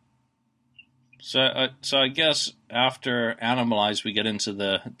what. So I guess after Animalize, we get into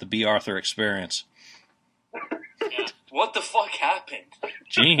the B. Arthur Experience. Yeah. What the fuck happened?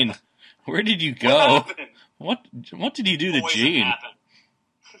 Gene, where did you go? What did you do to Poison Gene? happened.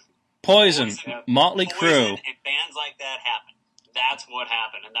 Poison, Motley Crue. And bands like that happen. That's what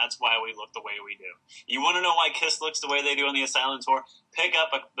happened, and that's why we look the way we do. You want to know why Kiss looks the way they do on the Asylum tour? Pick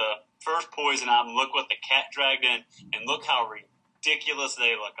up the first Poison album, look what the cat dragged in, and look how ridiculous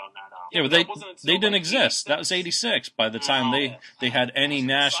they look on that album. Yeah, but they didn't exist. That was 86 by the time they had any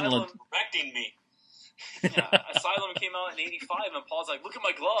national... Correcting me. Yeah, Asylum came out in 85, and Paul's like, look at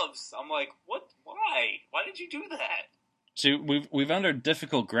my gloves. I'm like, what? Why? Why did you do that? See, we've entered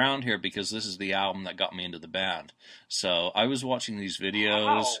difficult ground here because this is the album that got me into the band. So I was watching these videos.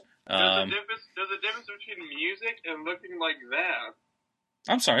 Wow. There's a difference between music and looking like that.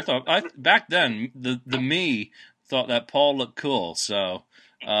 I'm sorry, back then the me thought that Paul looked cool. So,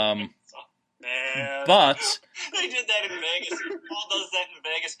 Man. but they did that in Vegas. Paul does that in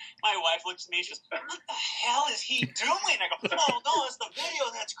Vegas. My wife looks at me. She goes, "What the hell is he doing?" I go, "Oh no, it's the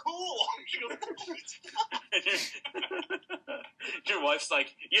video. That's cool." She goes, Your wife's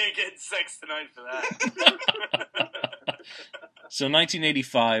like, "You ain't getting sex tonight for that." So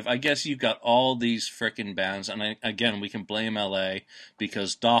 1985, I guess you've got all these frickin' bands, and again, we can blame LA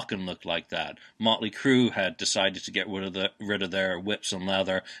because Dokken looked like that. Motley Crue had decided to get rid of their whips and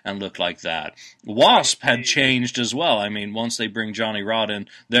leather and look like that. Wasp had changed as well. I mean, once they bring Johnny Rotten in,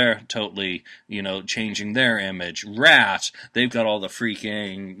 they're totally, changing their image. Rat, they've got all the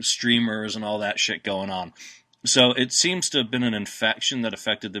freaking streamers and all that shit going on. So it seems to have been an infection that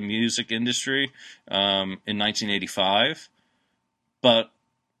affected the music industry in 1985. But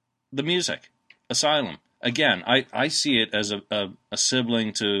the music, Asylum, again, I see it as a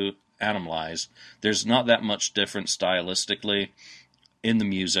sibling to Animalize. There's not that much difference stylistically in the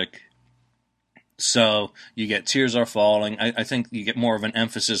music. So you get Tears Are Falling. I think you get more of an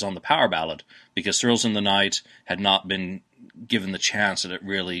emphasis on the power ballad because Thrills in the Night had not been given the chance that it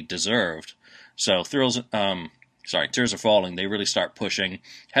really deserved. So Tears Are Falling, they really start pushing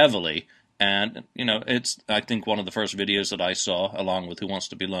heavily. And, it's, I think, one of the first videos that I saw, along with Who Wants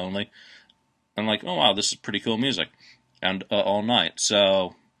to Be Lonely. I'm like, oh, wow, this is pretty cool music. And All Night.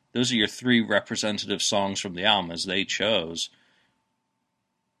 So those are your 3 representative songs from the album as they chose.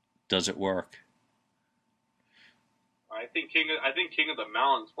 Does it work? I think King of the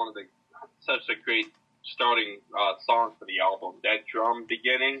Mountain is such a great starting song for the album. That drum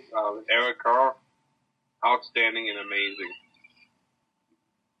beginning with Eric Carr, outstanding and amazing.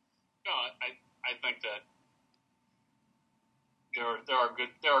 No, I think that there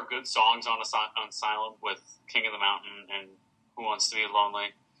are good songs on Asylum with King of the Mountain and Who Wants to Be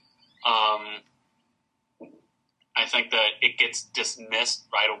Lonely. I think that it gets dismissed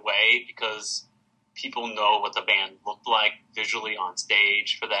right away because people know what the band looked like visually on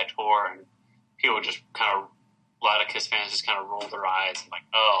stage for that tour, and people just a lot of Kiss fans just kind of roll their eyes and like,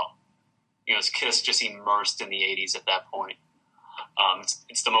 oh, is Kiss just immersed in the 80s at that point?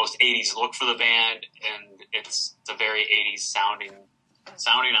 It's the most 80s look for the band, and it's a very 80s sounding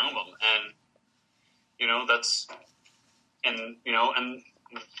album, and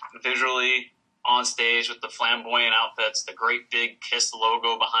visually on stage with the flamboyant outfits, the great big Kiss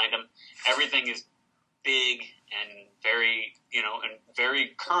logo behind them, everything is big and very, and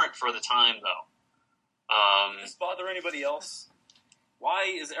very current for the time, though. Does this bother anybody else? Why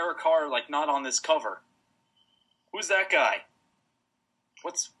is Eric Carr not on this cover? Who's that guy?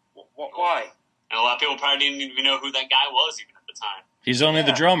 Why? And a lot of people probably didn't even know who that guy was even at the time. He's only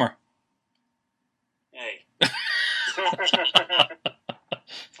the drummer. Hey.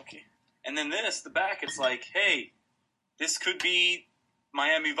 Okay. And then the back, it's like, hey, this could be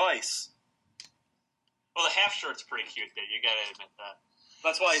Miami Vice. Well, the half shirt's pretty cute, there. You gotta admit that.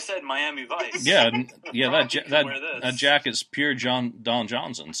 That's why I said Miami Vice. Yeah, that jacket's pure Don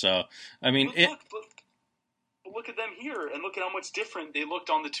Johnson. So, I mean, look at them here, and look at how much different they looked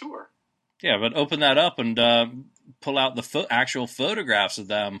on the tour. Yeah, but open that up and pull out the actual photographs of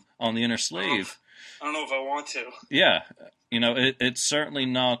them on the inner sleeve. I don't know if I want to. Yeah, it's certainly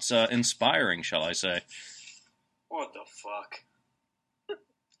not inspiring, shall I say. What the fuck?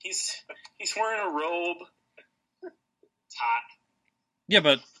 He's wearing a robe. It's hot. Yeah,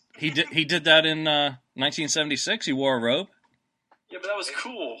 but he did that in 1976. He wore a robe. Yeah, but that was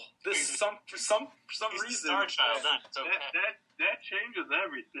cool. For some reason. Star Child, it's okay. That changes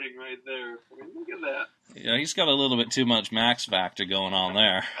everything right there. I mean, look at that. Yeah, he's got a little bit too much Max Factor going on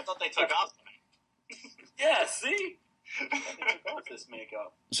there. I thought they took off. Yeah, see? They took off this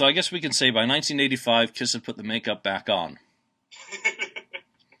makeup. So I guess we can say by 1985, Kiss had put the makeup back on.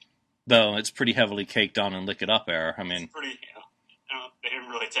 Though it's pretty heavily caked on in Lick It Up era. I mean, it's pretty, they didn't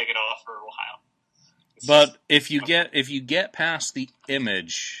really take it off for a while. But if you get past the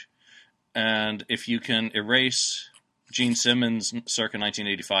image, and if you can erase Gene Simmons circa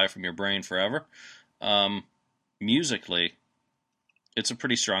 1985 from your brain forever, musically, it's a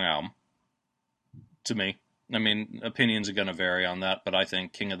pretty strong album to me. I mean, opinions are going to vary on that, but I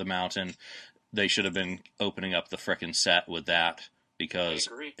think King of the Mountain, they should have been opening up the frickin' set with that because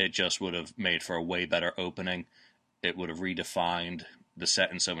it just would have made for a way better opening. It would have redefined the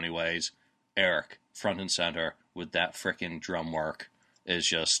set in so many ways. Eric, front and center, with that frickin' drum work is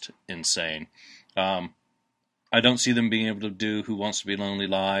just insane. I don't see them being able to do Who Wants to Be Lonely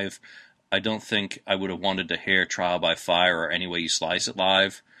live. I don't think I would have wanted to hear Trial by Fire or Any Way You Slice It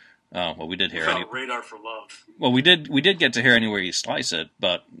live. Well, we did hear Radar for Love. Well, we did get to hear Anywhere You Slice It,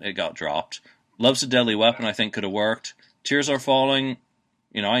 but it got dropped. Love's a Deadly Weapon, I think, could have worked. Tears Are Falling,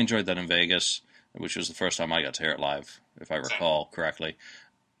 I enjoyed that in Vegas, which was the first time I got to hear it live, if I recall correctly.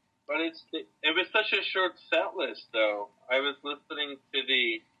 But it was such a short set list, though. I was listening to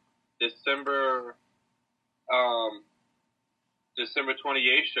the December 28th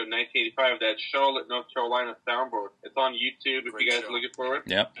show, 1985, that Charlotte, North Carolina soundboard. It's on YouTube if you guys are looking for it.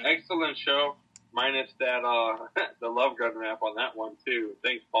 Yep. Excellent show, minus that the Love Gun rap on that one too.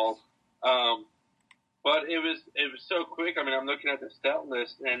 Thanks, Paul. But it was so quick. I mean, I'm looking at the set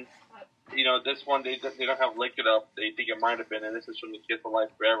list, and this one they don't have Lick It Up. They think it might have been, and this is from the Kiss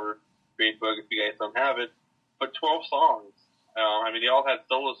Alive Forever great book. If you guys don't have it, but 12 songs. I mean, they all had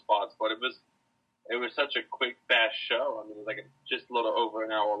solo spots, but it was such a quick, fast show. I mean, it was just a little over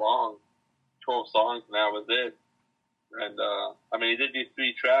an hour long, 12 songs, and that was it. And I mean, he did these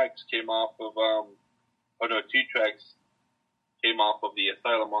 3 tracks came off of 2 tracks came off of the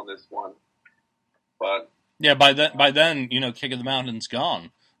Asylum on this one. But yeah, by then, King of the Mountain's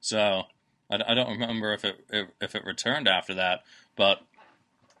gone. So, I don't remember if it returned after that, but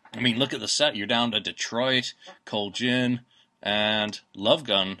I mean, look at the set. You're down to Detroit, Cold Gin, and Love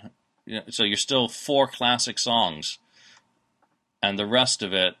Gun. So you're still 4 classic songs, and the rest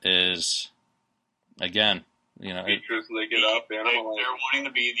of it is, again, Features, Lick It Up, they're wanting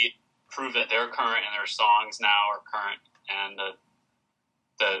to prove that they're current and their songs now are current, and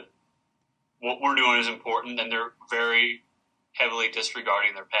the what we're doing is important, and they're very heavily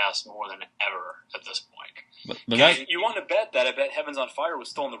disregarding their past more than ever at this point. But you want to bet that I bet Heavens on Fire was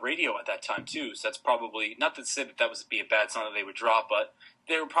still on the radio at that time too, so that's probably, not to say that would be a bad song that they would drop, but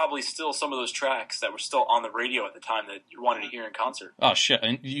there were probably still some of those tracks that were still on the radio at the time that you wanted to hear in concert. Oh, shit.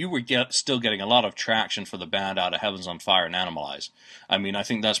 And you were still getting a lot of traction for the band out of Heavens on Fire and Animalize. I mean, I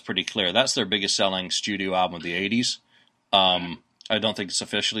think that's pretty clear. That's their biggest selling studio album of the 80s. I don't think it's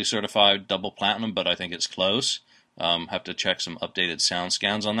officially certified double platinum, but I think it's close. Have to check some updated sound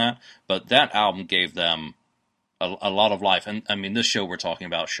scans on that. But that album gave them a lot of life. And, I mean, this show we're talking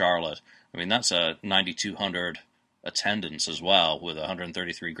about, Charlotte, I mean, that's a 9,200 attendance as well, with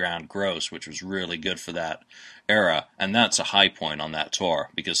 133 grand gross, which was really good for that era. And that's a high point on that tour,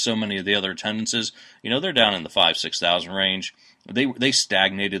 because so many of the other attendances, they're down in the 5,000-6,000 range. They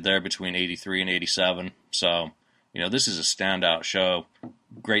stagnated there between 83 and 87. So, this is a standout show.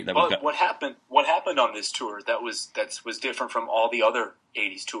 Great that we got. What happened on this tour that was different from all the other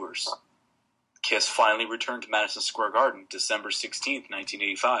 80s tours? Kiss finally returned to Madison Square Garden, December 16th,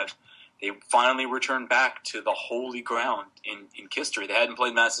 1985. They finally returned back to the holy ground in Kiss history. They hadn't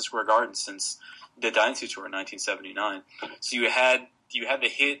played Madison Square Garden since the Dynasty Tour in 1979. So you had the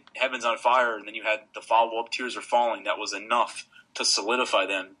hit Heavens on Fire, and then you had the follow-up Tears Are Falling. That was enough to solidify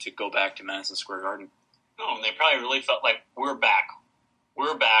them to go back to Madison Square Garden. No, and they probably really felt like, we're back.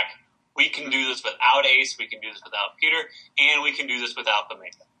 We're back. We can do this without Ace. We can do this without Peter. And we can do this without the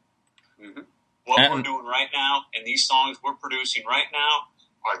makeup. Mm-hmm. What we're doing right now and these songs we're producing right now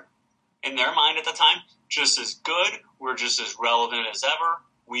are, in their mind at the time, just as good. We're just as relevant as ever.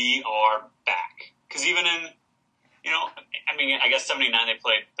 We are back. Because even in, I guess 79 they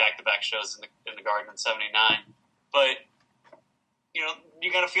played back-to-back shows in the Garden in 79. But, you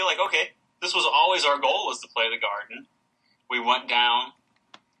got to feel like, okay, this was always our goal, was to play the Garden. We went down,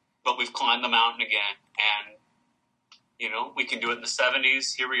 but we've climbed the mountain again. And, we can do it in the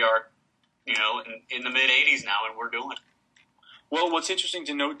 70s. Here we are, in the mid-80s now, and we're doing it. Well, what's interesting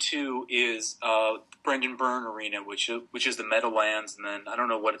to note, too, is Brendan Byrne Arena, which is the Meadowlands, and then I don't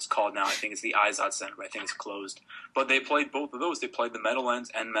know what it's called now. I think it's the Izod Center, but I think it's closed. But they played both of those. They played the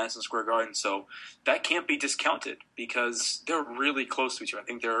Meadowlands and Madison Square Garden, so that can't be discounted because they're really close to each other. I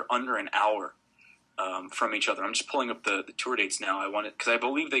think they're under an hour from each other. I'm just pulling up the tour dates now. Because I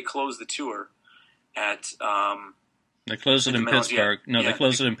believe they closed the tour at... They closed it in Pittsburgh. Yeah. No, they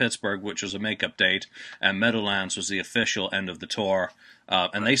closed it in Pittsburgh, which was a makeup date, and Meadowlands was the official end of the tour.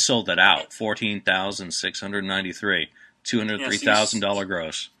 And they sold that out, 14,693, $203,000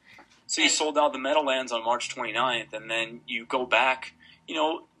 gross. So you sold out the Meadowlands on March 29th, and then you go back,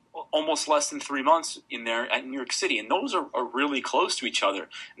 almost less than 3 months in there at New York City, and those are really close to each other.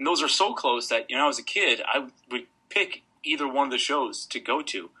 And those are so close that, as a kid, I would pick either one of the shows to go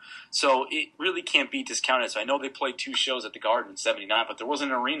to. So it really can't be discounted. So I know they played 2 shows at the Garden in 79, but there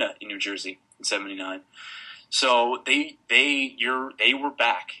wasn't an arena in New Jersey in 79. So they were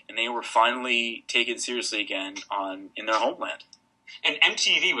back, and they were finally taken seriously again in their homeland. And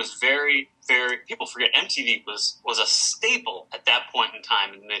MTV was very, very, people forget, MTV was a staple at that point in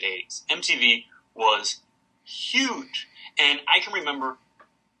time in the mid-80s. MTV was huge. And I can remember,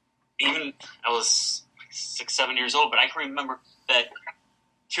 even I was 6, 7 years old, but I can remember that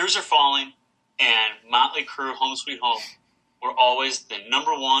Tears Are Falling and Motley Crue, Home Sweet Home, were always the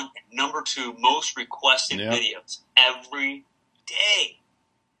number 1 and number 2 most requested videos every day.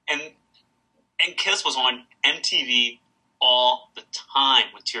 And Kiss was on MTV all the time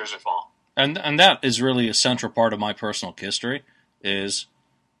with Tears Are Falling. And that is really a central part of my personal history is,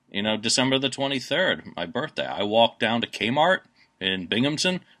 December the 23rd, my birthday. I walked down to Kmart in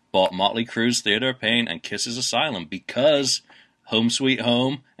Binghamton, bought Motley Crue's Theater of Pain and Kiss's Asylum because Home Sweet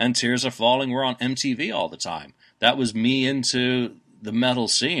Home and Tears Are Falling were on MTV all the time. That was me into the metal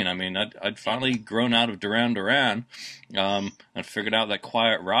scene. I mean, I'd finally grown out of Duran Duran and figured out that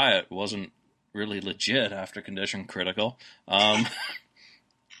Quiet Riot wasn't really legit after Condition Critical, and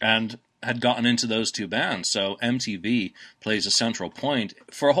had gotten into those 2 bands. So MTV plays a central point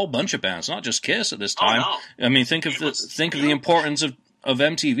for a whole bunch of bands, not just Kiss at this time. Oh, no. I mean, think of the importance of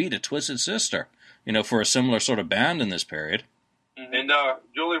MTV to Twisted Sister, for a similar sort of band in this period. And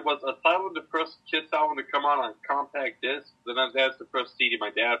Julie, was Asylum the first Kiss album to come out on compact disc? Then that's the first CD my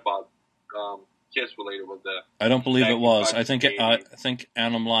dad bought Kiss related was the. I don't believe it was. I think 1980s.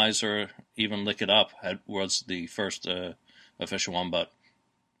 Animalize or even Lick It Up was the first official one, but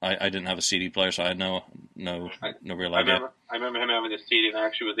I didn't have a CD player, so I had no real idea. I remember him having a CD, and I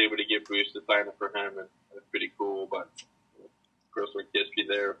actually was able to get Bruce to sign it for him, and it was pretty cool. But of course, with history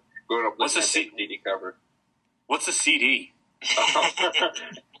there, growing up What's looking a at that CD cover. What's a CD?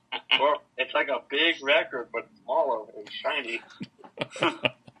 Well, it's like a big record, but smaller and shiny.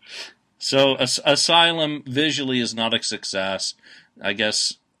 So Asylum visually is not a success. I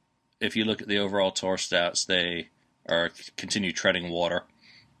guess if you look at the overall tour stats, they are continue treading water,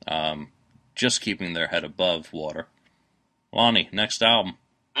 just keeping their head above water. Lonnie, next album.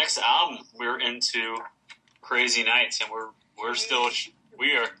 Next album, we're into Crazy Nights, and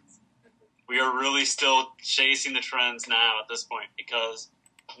we are really still chasing the trends now at this point, because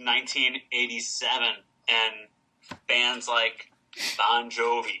 1987 and bands like Bon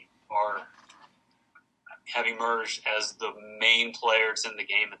Jovi have emerged as the main players in the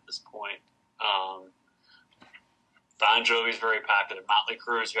game at this point. Bon Jovi is very popular. Motley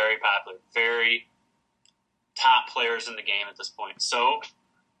Crue is very popular. Very top players in the game at this point. So,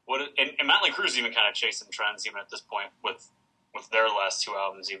 and Motley Crue is even kind of chasing trends even at this point with their last two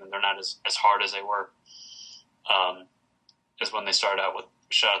albums. Even they're not as hard as they were as when they started out with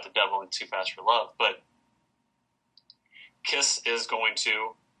Shout at the Devil and Too Fast for Love. But Kiss is going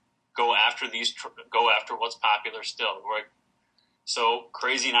to go after what's popular still. So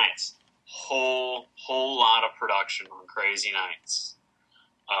Crazy Nights, whole lot of production on Crazy Nights.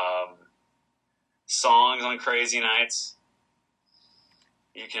 Songs on Crazy Nights,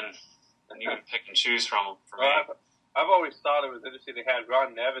 you can pick and choose from. For me, I've always thought it was interesting. They had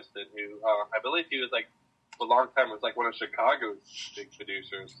Ron Nevison, who I believe he was like for a long time was like one of Chicago's big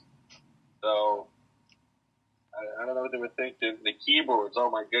producers. So I don't know what they were thinking. The keyboards, oh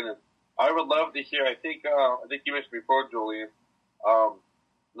my goodness! I would love to hear. I think you mentioned before, Julian.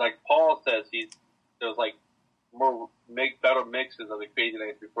 Like Paul says, there was like more better mixes of the Crazy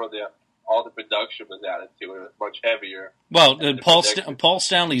Nights before all the production was added to it. It was much heavier. Well, Paul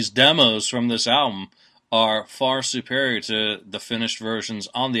Stanley's demos from this album are far superior to the finished versions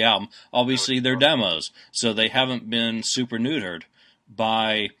on the album. Obviously, they're demos, so they haven't been super neutered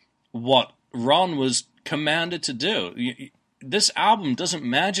by what Ron was commanded to do. This album doesn't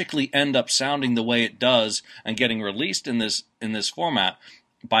magically end up sounding the way it does and getting released in this format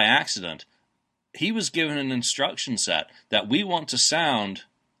by accident. He was given an instruction set that we want to sound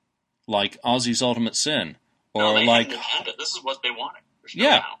like Ozzy's Ultimate Sin, or this is what they wanted.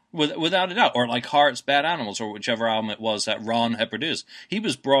 Without a doubt, or like Heart's Bad Animals, or whichever album it was that Ron had produced. He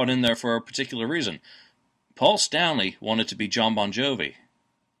was brought in there for a particular reason. Paul Stanley wanted to be John Bon Jovi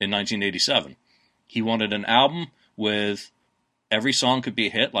in 1987. He wanted an album with every song could be a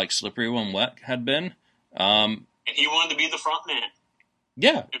hit, like Slippery When Wet had been. And he wanted to be the front man.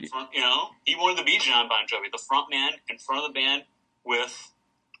 Yeah. He wanted to be John Bon Jovi, the front man in front of the band with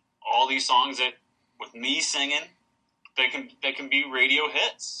all these songs with me singing, that can be radio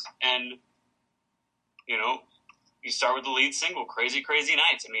hits. And, you start with the lead single, Crazy, Crazy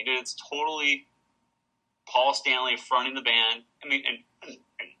Nights. I mean, it's totally Paul Stanley fronting the band. I mean, and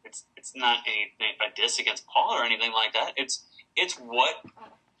it's not a diss against Paul or anything like that. It's what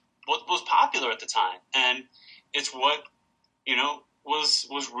was popular at the time. And it's what,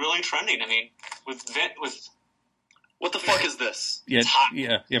 was really trending. I mean, with what the fuck is this? Yeah.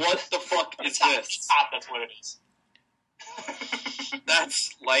 What the fuck is this? That's what it is.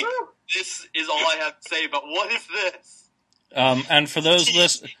 That's like, this is all I have to say about what is this. And for those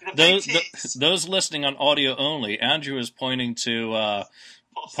those listening on audio only, Andrew is pointing to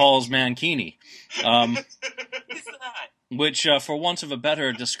Paul's Mankini, which, for want of a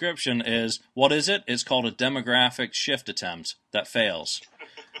better description, is what is it? It's called a demographic shift attempt that fails,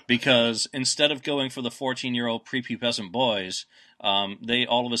 because instead of going for the 14-year-old prepubescent boys, they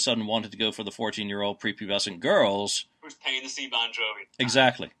all of a sudden wanted to go for the 14-year-old prepubescent girls. Who's paying to see Bon Jovi?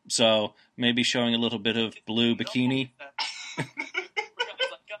 Exactly. So maybe showing a little bit of blue bikini.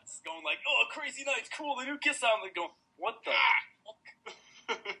 Going like, oh, Crazy Nights, cool, the new Kiss album. Like, going, what the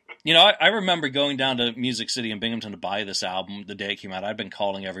fuck? I remember going down to Music City in Binghamton to buy this album the day it came out. I'd been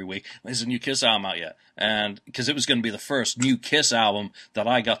calling every week, is the new Kiss album out yet? And because it was going to be the first new Kiss album that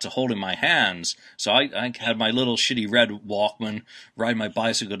I got to hold in my hands. So I had my little shitty red Walkman, ride my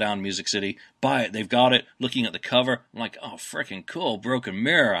bicycle down to Music City, buy it. They've got it, looking at the cover. I'm like, oh, freaking cool, Broken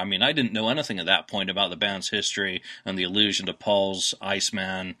Mirror. I mean, I didn't know anything at that point about the band's history and the allusion to Paul's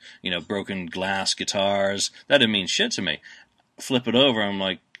Iceman, broken glass guitars. That didn't mean shit to me. Flip it over, I'm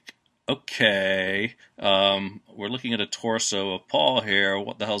like, okay, we're looking at a torso of Paul here.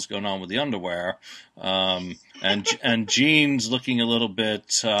 What the hell's going on with the underwear? And Gene's looking a little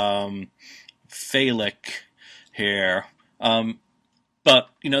bit phallic here. But,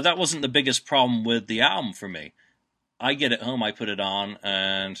 that wasn't the biggest problem with the album for me. I get it home, I put it on,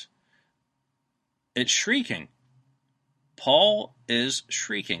 and it's shrieking. Paul is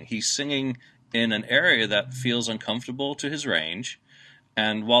shrieking. He's singing in an area that feels uncomfortable to his range,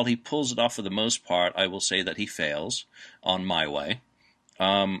 and while he pulls it off for the most part, I will say that he fails on My Way.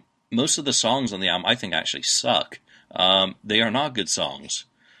 Most of the songs on the album, I think, actually suck. They are not good songs.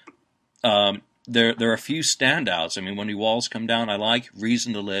 There are a few standouts. I mean, When Your Walls Come Down, I like.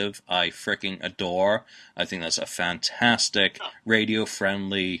 Reason to Live, I fricking adore. I think that's a fantastic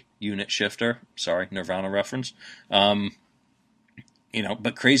radio-friendly unit shifter. Sorry, Nirvana reference. But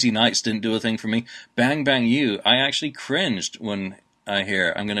Crazy Nights didn't do a thing for me. Bang Bang You, I actually cringed when I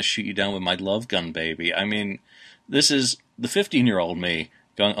hear I'm going to shoot you down with my love gun, baby. I mean, this is the 15-year-old me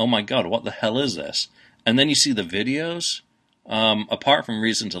going, oh my God, what the hell is this? And then you see the videos, apart from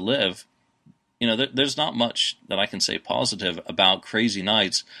Reason to Live, there's not much that I can say positive about Crazy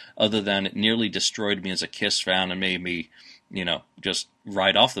Nights other than it nearly destroyed me as a Kiss fan and made me, just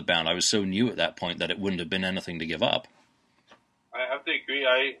right off the bound. I was so new at that point that it wouldn't have been anything to give up. I have to agree.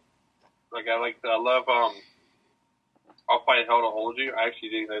 I love I'll Fight Hell to Hold You. I actually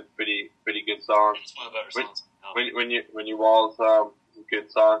think that's pretty good song. It's one of the better songs. When you walls, a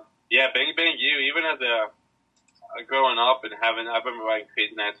good song. Yeah, Bang Bang You. Even as growing up and I remember writing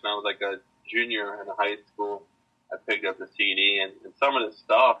Crazy Nights when I was like a junior in high school. I picked up the CD and some of the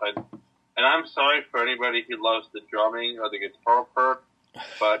stuff. And I'm sorry for anybody who loves the drumming or the guitar part,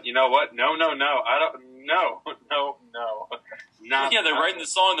 but you know what? No. I don't. No. Not. Yeah, they're writing the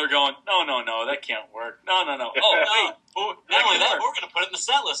song. They're going, no, that can't work. No. Oh, wait. Not only that, we're going to put it in the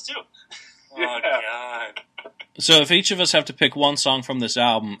set list too. Oh, God. So if each of us have to pick one song from this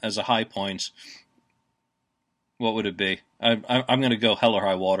album as a high point, what would it be? I'm going to go Hell or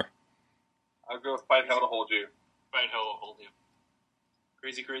High Water. I'll go with Fight Hell to Hold You. Fight Hell to Hold You.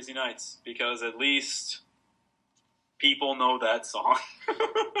 Crazy, Crazy Nights, because at least people know that song.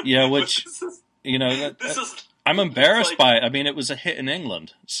 Yeah, which, I'm embarrassed like, by it. I mean, it was a hit in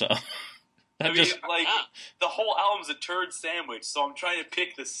England, so... The whole album's a turd sandwich, so I'm trying to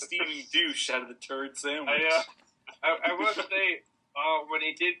pick the steaming douche out of the turd sandwich. I will say, when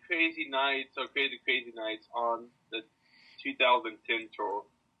he did Crazy Nights on the 2010 tour,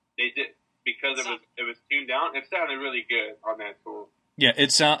 they did, because it was tuned down, it sounded really good on that tour. Yeah,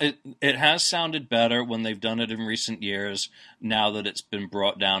 it has sounded better when they've done it in recent years, now that it's been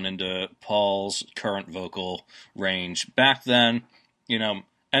brought down into Paul's current vocal range. Back then,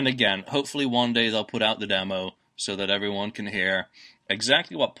 and again, hopefully one day they'll put out the demo so that everyone can hear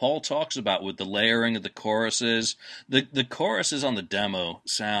exactly what Paul talks about with the layering of the choruses. The choruses on the demo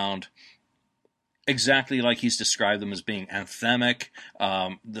sound exactly like he's described them as being anthemic,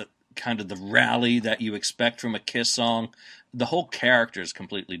 the kind of the rally that you expect from a Kiss song. The whole character is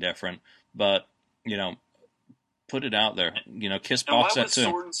completely different, but, put it out there. Kiss box set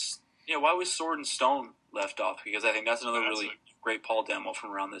too. Why was Sword and Stone left off? Because I think that's another really great Paul demo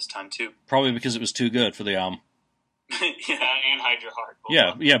from around this time too. Probably because it was too good for the album. Yeah, and Hide Your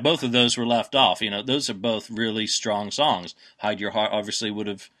Heart. Yeah, both of those were left off. Those are both really strong songs. Hide Your Heart obviously would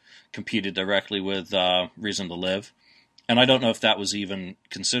have competed directly with Reason to Live. And I don't know if that was even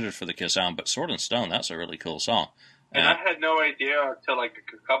considered for the Kiss album, but Sword and Stone, that's a really cool song. And I had no idea until like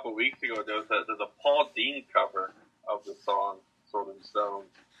a couple weeks ago there's a Paul Dean cover of the song Sword and Stone.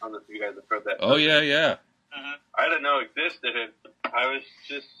 I don't know if you guys have heard that. Oh, yeah. Mm-hmm. I didn't know it existed. I was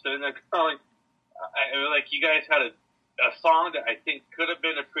just sitting there going, you guys had a song that I think could have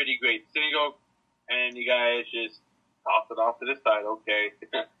been a pretty great single, and you guys just tossed it off to the side. Okay.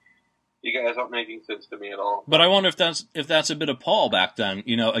 You guys aren't making sense to me at all. But I wonder if that's a bit of Paul back then.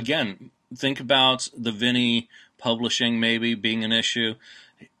 Again, think about the Vinny publishing maybe being an issue.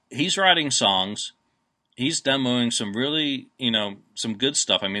 He's writing songs. He's demoing some really, some good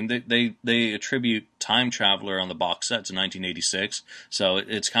stuff. I mean, they attribute Time Traveler on the box set to 1986, so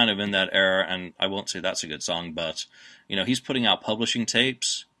it's kind of in that era, and I won't say that's a good song, but, he's putting out publishing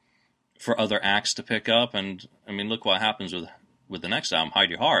tapes for other acts to pick up, and, I mean, look what happens with the next album, Hide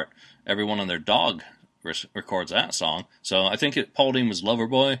Your Heart. Everyone and their dog records that song. So I think Paul Dean was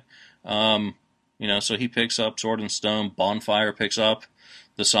Loverboy. So he picks up Sword and Stone. Bonfire picks up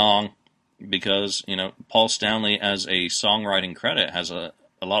the song because, Paul Stanley as a songwriting credit has a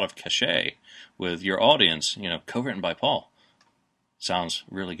lot of cachet with your audience, co-written by Paul. Sounds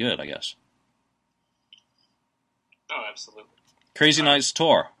really good, I guess. Oh, absolutely. Crazy Nights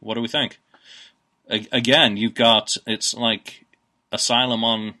tour. What do we think? Again, you've got, it's like Asylum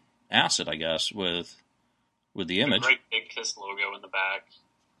on acid, I guess, with the image. A great big Kiss logo in the back,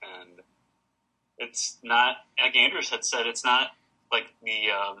 and it's not, like Andrews had said, it's not like the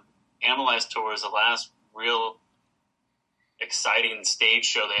Animalize tour is the last real exciting stage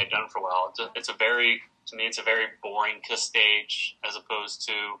show they had done for a while. It's a very boring Kiss stage as opposed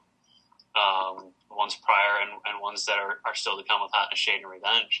to ones prior and ones that are still to come with Hot in the Shade and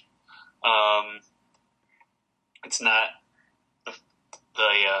Revenge. It's not the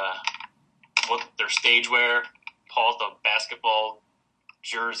what their stage wear, Paul, the basketball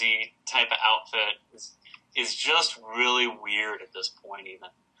jersey type of outfit is just really weird at this point even.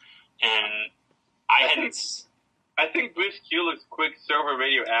 And I think Bruce Kulick's Quicksilver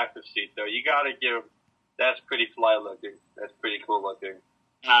radio active sheet, though, you gotta give, that's pretty fly looking. That's pretty cool looking.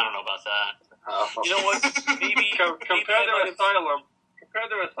 I don't know about that. You know what? Maybe compared to Asylum,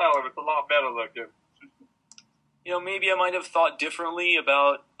 it's a lot better looking. You know, maybe I might have thought differently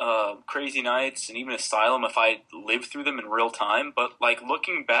about Crazy Nights and even Asylum if I lived through them in real time. But like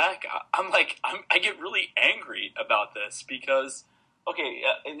looking back, I get really angry about this because, okay,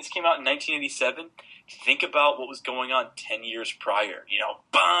 this came out in 1987. Think about what was going on 10 years prior. You know,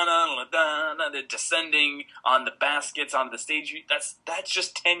 they're descending on the baskets onto the stage. That's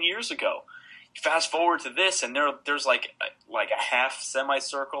just 10 years ago. Fast forward to this, and there's like a half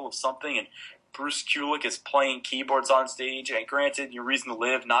semicircle of something, and Bruce Kulick is playing keyboards on stage. And granted, Your Reason to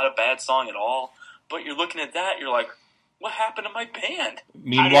Live, not a bad song at all. But you're looking at that, you're like, what happened to my band?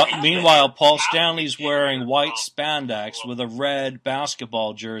 Meanwhile, Paul Stanley's wearing white spandex with a red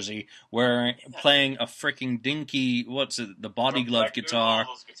basketball jersey, playing a freaking dinky, the body glove guitar.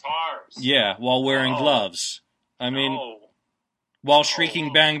 Yeah, while wearing gloves. I mean, while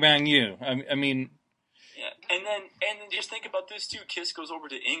shrieking "Bang Bang You." I mean, yeah, and then just think about this too. Kiss goes over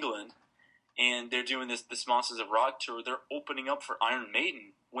to England, and they're doing this Monsters of Rock tour. They're opening up for Iron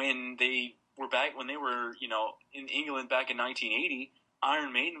Maiden when they were, you know, in England back in 1980.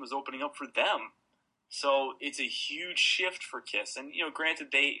 Iron Maiden was opening up for them. So it's a huge shift for Kiss. And, you know,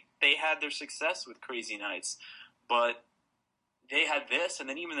 granted, they had their success with Crazy Nights, but they had this, and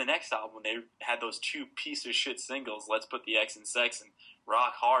then even the next album, they had those two piece of shit singles, Let's Put the X in Sex and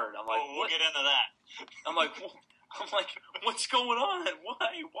Rock Hard. I'm like, we'll get into that. I'm like, what's going on?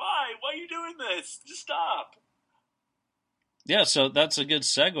 Why are you doing this? Just stop. Yeah, so that's a good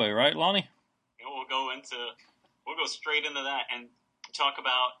segue, right, Lonnie? We'll go straight into that and talk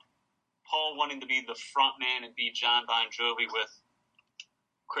about Paul wanting to be the front man and be John Bon Jovi with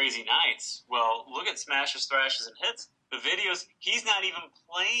Crazy Nights. Well, look at Smashes, Thrashes, and Hits. The videos, he's not even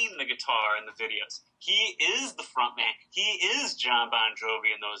playing the guitar in the videos. He is the front man. He is John Bon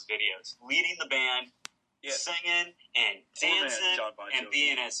Jovi in those videos, leading the band, singing and dancing and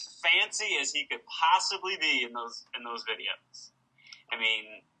being as fancy as he could possibly be in those videos. I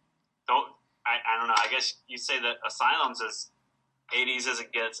mean, I don't know. I guess you say that Asylum's as 80s as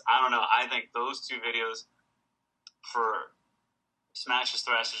it gets. I don't know. I think those two videos for Smashes,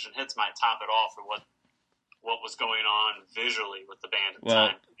 Thrashes, and Hits might top it off for what was going on visually with the band at the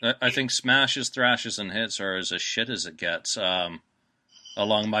time. Well, I think Smashes, Thrashes, and Hits are as shit as it gets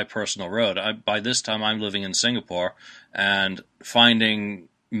along my personal road. By this time, I'm living in Singapore, and finding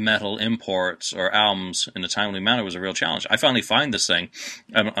metal imports or albums in a timely manner was a real challenge. I finally find this thing.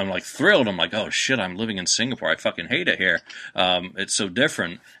 I'm like thrilled. I'm like, oh shit, I'm living in Singapore. I fucking hate it here. It's so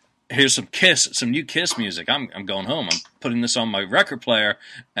different. Here's some new Kiss music. I'm going home. I'm putting this on my record player,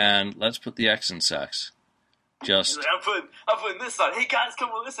 and let's put the X in sex. I'm putting this on. Hey guys,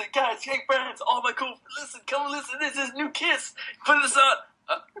 come on, listen, guys, hey friends, all my cool, listen, come on, listen. This is new Kiss. Put this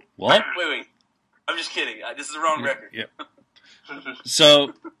on. What? Wait. I'm just kidding. This is the wrong record. Yeah.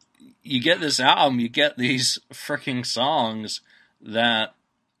 So you get this album, you get these freaking songs that,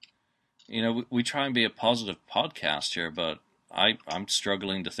 you know, we try and be a positive podcast here, but I'm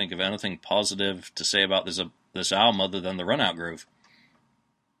struggling to think of anything positive to say about this album other than the Run Out Groove.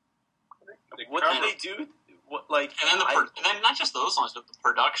 What did they do? And then not just those songs, but the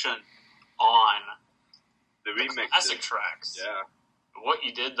production on the remix classic tracks. Yeah, what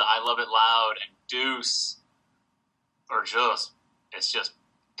you did, the I Love It Loud and Deuce, it's just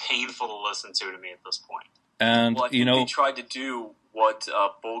painful to listen to me at this point. And I think they tried to do what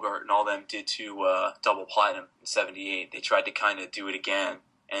Bogart and all them did to Double Platinum in '78. They tried to kind of do it again,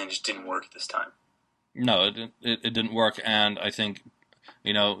 and it just didn't work this time. No, it didn't work, and I think,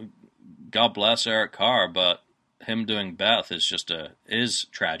 you know, God bless Eric Carr, but him doing Beth is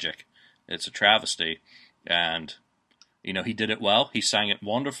tragic. It's a travesty, and you know he did it well. He sang it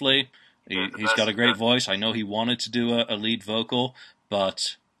wonderfully. He's got a great voice. I know he wanted to do a lead vocal,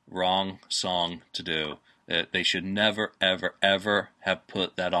 but wrong song to do. They should never, ever, ever have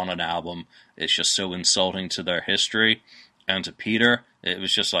put that on an album. It's just so insulting to their history. And to Peter, it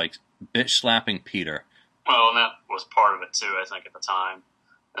was just like bitch slapping Peter. Well, and that was part of it too, I think, at the time.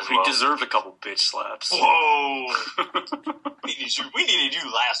 He deserved a couple bitch slaps. Whoa! we needed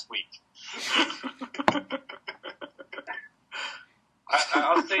you last week.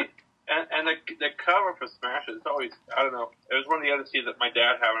 I'll say, and the cover for Smash is always, I don't know, it was one of the other CDs that my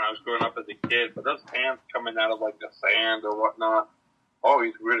dad had when I was growing up as a kid, but those hands coming out of like the sand or whatnot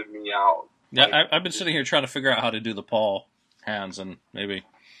always weirded me out. Yeah, like, I've been sitting here trying to figure out how to do the Paul hands, and maybe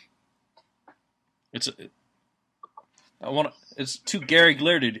it's too Gary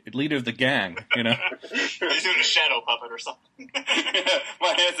Glitter, leader of the gang, you know. He's doing a shadow puppet or something.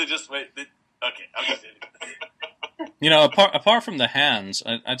 My hands are just okay. I'm just You know, apart from the hands,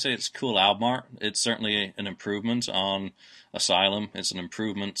 I'd say it's cool album art. It's certainly an improvement on Asylum. It's an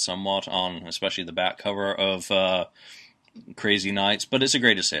improvement somewhat on, especially the back cover of Crazy Nights. But it's a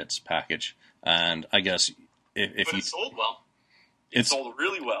greatest hits package, and I guess if it sold well. It sold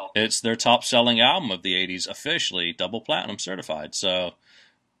really well. It's their top selling album of the '80s, officially double platinum certified. So,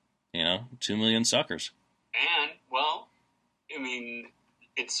 2 million suckers. And I mean,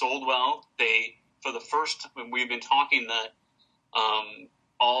 it sold well. For the first, we've been talking that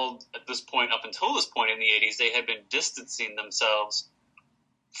all at this point, up until this point in the 80s, they had been distancing themselves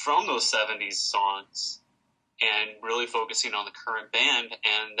from those 70s songs and really focusing on the current band.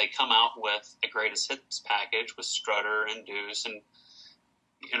 And they come out with a greatest hits package with Strutter and Deuce and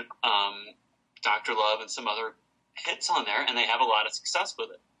Dr. Love and some other hits on there, and they have a lot of success with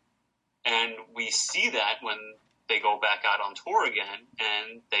it. And we see that when they go back out on tour again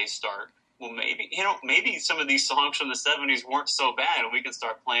and they start, well, maybe some of these songs from the 70s weren't so bad, and we can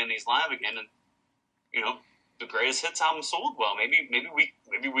start playing these live again. And the greatest hits album sold well. Maybe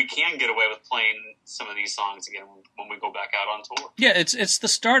we can get away with playing some of these songs again when we go back out on tour. Yeah, it's the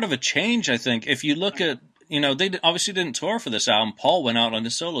start of a change. I think if you look at they obviously didn't tour for this album. Paul went out on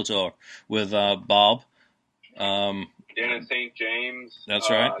his solo tour with Bob. Dennis St. James. That's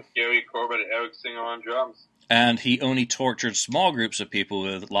right. Gary Corbett and Eric Singer on drums. And he only tortured small groups of people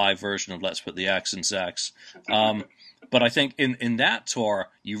with a live version of Let's Put the X in Sex. But I think in that tour,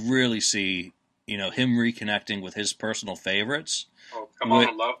 you really see, him reconnecting with his personal favorites. Oh, Come On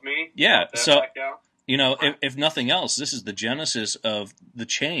and Love Me? Yeah, so, if nothing else, this is the genesis of the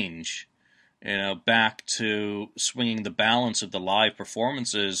change, back to swinging the balance of the live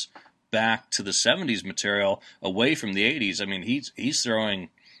performances back to the 70s material, away from the 80s. I mean, he's throwing...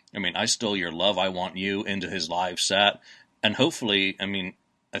 I Stole Your Love, I Want You into his live set. And hopefully,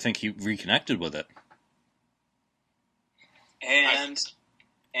 I think he reconnected with it. And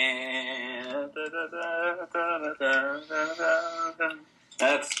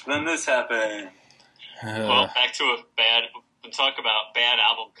that's when this happened. Well, back to we'll talk about bad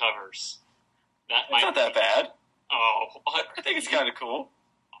album covers. It's not that bad. Oh, what? I think it's kind of cool.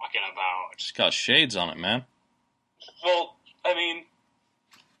 Talking about. It's got shades on it, man. Well,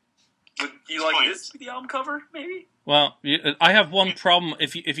 would you like this to be the album cover, maybe? Well, I have one problem.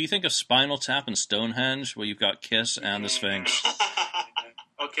 If you think of Spinal Tap and Stonehenge, where you've got Kiss and the Sphinx.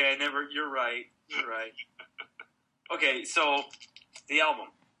 Okay, you're right. Okay, so, the album.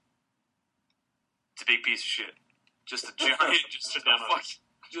 It's a big piece of shit. Just a giant, just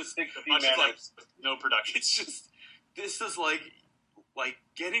no production. It's just, this is like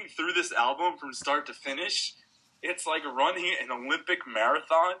getting through this album from start to finish. It's like running an Olympic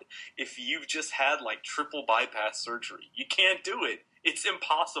marathon if you've just had triple bypass surgery. You can't do it. It's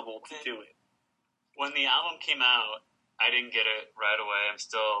impossible to do it. When the album came out, I didn't get it right away. I'm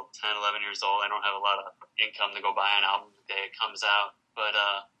still 10, 11 years old. I don't have a lot of income to go buy an album the day it comes out. But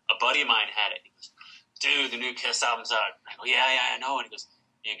a buddy of mine had it. He goes, dude, the new Kiss album's out. I go, yeah, I know. And he goes,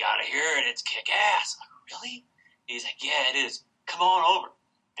 you gotta hear it. It's kick-ass. I'm like, really? He's like, yeah, it is. Come on over.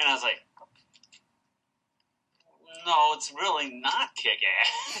 And I was like, no, it's really not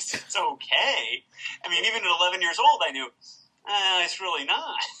kick-ass. It's okay. Even at 11 years old, I knew, it's really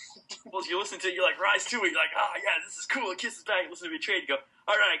not. Well, if you listen to it, you're like, Rise to it. You're like, oh, yeah, this is cool. Kiss is back. Listen to Betrayed. You go,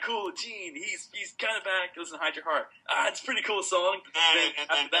 all right, cool. Gene, he's kind of back. Listen to Hide Your Heart. It's a pretty cool song. And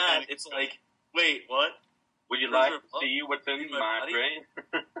after that, it's like, wait, what? Would you like to see what's in my brain?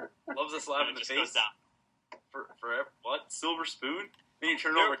 Loves us slap in the face. Goes down. Forever. What? Silver Spoon? Then you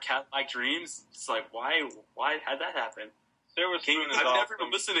turn over Cat Like Dreams. It's like, why? How'd that happen? I've never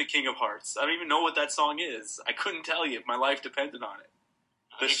even listened to King of Hearts. I don't even know what that song is. I couldn't tell you if my life depended on it.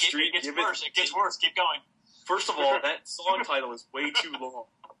 It gets worse. It gets worse. Keep going. First of all, that song title is way too long.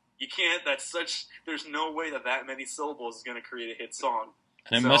 You can't. There's no way that many syllables is going to create a hit song.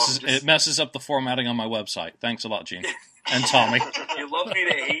 And it messes up the formatting on my website. Thanks a lot, Gene. And Tommy. You love me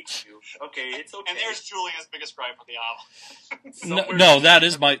to hate you. Okay, it's okay. And there's Julia's biggest gripe with the No, album. that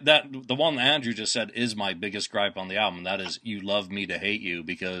is the one that Andrew just said is my biggest gripe on the album. That is "You Love Me to Hate You,"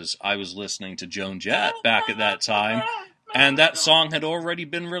 because I was listening to Joan Jett back at that time, and that song had already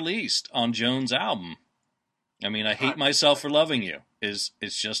been released on Joan's album. I mean, "I Hate Myself for Loving You" it's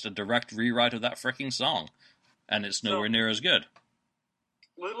just a direct rewrite of that freaking song, and it's nowhere near as good.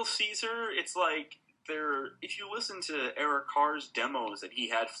 Little Caesar, it's like if you listen to Eric Carr's demos that he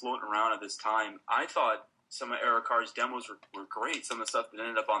had floating around at this time, I thought some of Eric Carr's demos were great. Some of the stuff that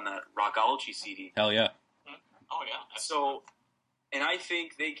ended up on that Rockology CD. Hell yeah. Oh yeah. So, and I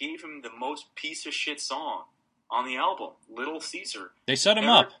think they gave him the most piece of shit song on the album, Little Caesar. They set him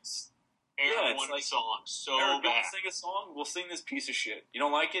up. Eric wanted a song so Eric, bad. Sing a song. We'll sing this piece of shit. You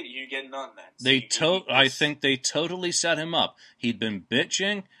don't like it? You get none then. I think they totally set him up. He'd been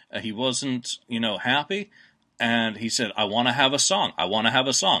bitching. He wasn't, happy. And he said, I want to have a song. I want to have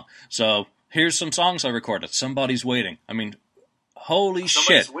a song. So here's some songs I recorded. Somebody's Waiting. I mean, holy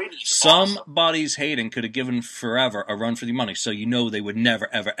shit. Somebody's Hating could have given Forever a run for the money. So they would never,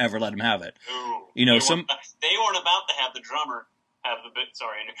 ever, ever let him have it. Ooh, they weren't about to have the drummer have the bit.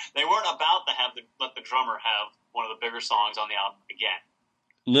 Sorry, Andrew. They weren't about to let the drummer have one of the bigger songs on the album again.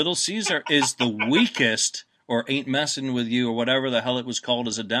 Little Caesar is the weakest, or Ain't Messing With You, or whatever the hell it was called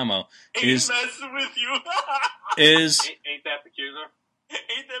as a demo. Ain't Messing With You. Ain't That Peculiar?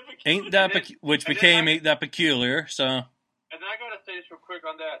 Ain't That Peculiar, which became Ain't That Peculiar. So. And then I gotta say this real quick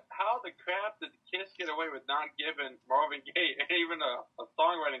on that. How the crap did Kiss get away with not giving Marvin Gaye even a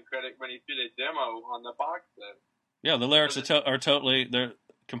songwriting credit when he did a demo on the box set? Yeah, the lyrics are totally, they're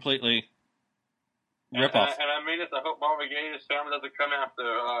completely rip-off. And I mean, I hope Marvin Gaye and his family doesn't come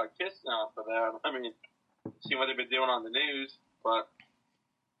after Kiss now for that. I mean, see what they've been doing on the news. But,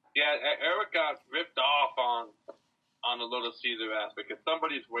 yeah, Eric got ripped off on the Little Caesar aspect, because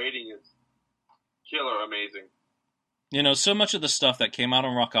Somebody's Waiting is killer amazing. So much of the stuff that came out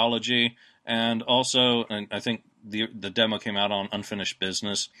on Rockology, and also, and I think the demo came out on Unfinished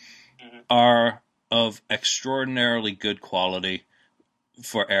Business, are of extraordinarily good quality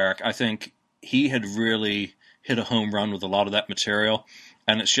for Eric. I think he had really hit a home run with a lot of that material,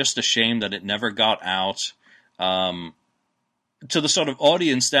 and it's just a shame that it never got out to the sort of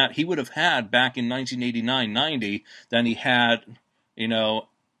audience that he would have had back in 1989-90 than he had,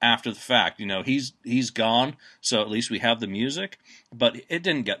 after the fact. He's gone, so at least we have the music, but it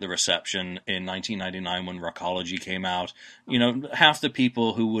didn't get the reception in 1999 when Rockology came out. Half the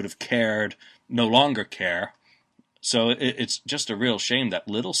people who would have cared no longer care. So it's just a real shame that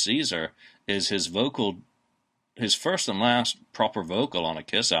Little Caesar is his first and last proper vocal on a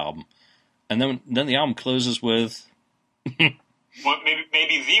Kiss album. And then the album closes with maybe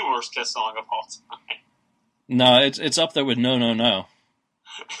the worst Kiss song of all time. No, it's up there with No No No.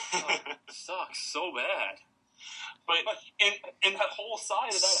 Sucks so bad. But and that whole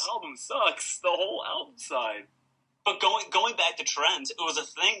side of that album sucks. The whole album side. But going back to trends, it was a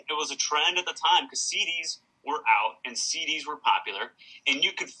thing. It was a trend at the time because CDs were out and CDs were popular, and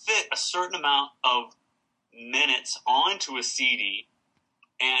you could fit a certain amount of minutes onto a CD,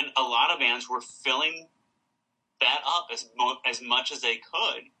 and a lot of bands were filling that up as much as they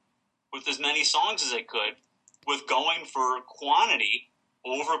could, with as many songs as they could, with going for quantity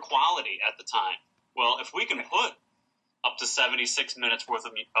over quality at the time. Well, if we can put up to 76 minutes worth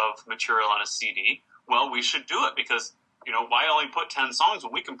of material on a CD, well, we should do it because, why only put 10 songs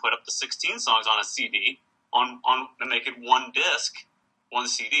when we can put up to 16 songs on a CD and make it one disc, one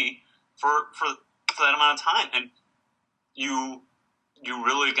CD for that amount of time. And you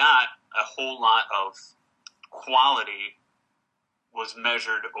really got a whole lot of quality was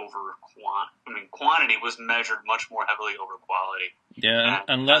measured over quantity was measured much more heavily over quality. Yeah,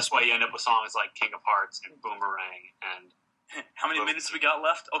 and that's why you end up with songs like King of Hearts and Boomerang and. How many minutes we got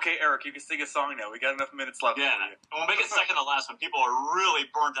left? Okay, Eric, you can sing a song now. We got enough minutes left. Yeah, we'll make it second to last when people are really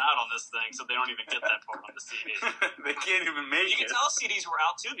burnt out on this thing, so they don't even get that part on the CD. They can't even make it. You can tell CDs were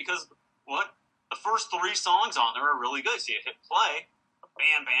out too because the first 3 songs on there are really good. So you hit play,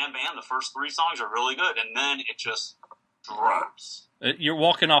 bam, bam, bam. The first 3 songs are really good, and then it just drops. You're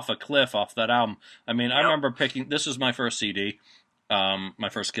walking off a cliff off that album. I mean, I remember this was my first CD, my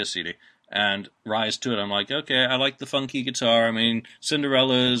first Kiss CD. And Rise to It, I'm like, okay, I like the funky guitar. I mean,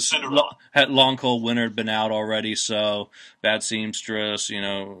 Cinderella. Had Long Cold Winter been out already, so Bad Seamstress,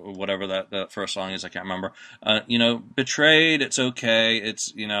 whatever that first song is, I can't remember. Betrayed, it's okay.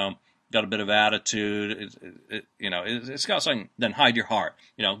 It's, got a bit of attitude. It's got something. Then Hide Your Heart,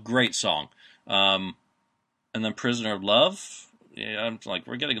 great song. And then Prisoner of Love, I'm like,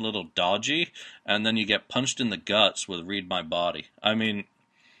 we're getting a little dodgy. And then you get punched in the guts with Read My Body. I mean,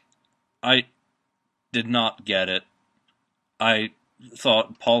 I did not get it. I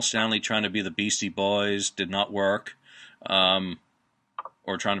thought Paul Stanley trying to be the Beastie Boys did not work.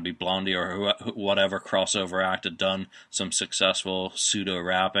 Or trying to be Blondie or whatever crossover act had done some successful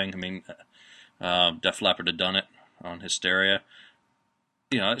pseudo-rapping. I mean, Def Leppard had done it on Hysteria.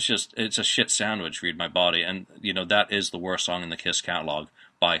 It's a shit sandwich, Read My Body. And, that is the worst song in the Kiss catalog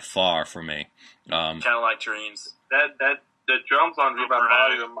by far for me. Kind of like Dreams. The drums on Read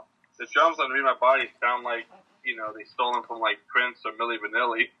My Body sound like, they stole them from like Prince or Milli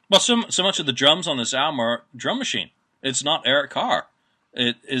Vanilli. Well, so much of the drums on this album are Drum Machine. It's not Eric Carr.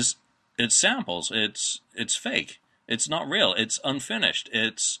 It's samples. It's fake. It's not real. It's unfinished.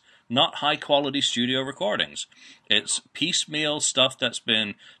 It's not high quality studio recordings. It's piecemeal stuff that's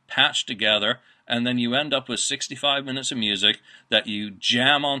been patched together, and then you end up with 65 minutes of music that you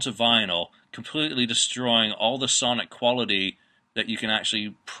jam onto vinyl, completely destroying all the sonic quality that you can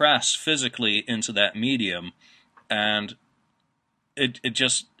actually press physically into that medium, and it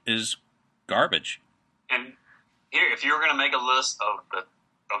just is garbage. And here, if you were going to make a list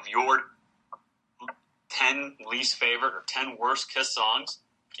of your 10 least favorite or 10 worst Kiss songs,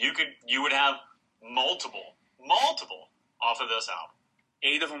 you would have multiple off of this album.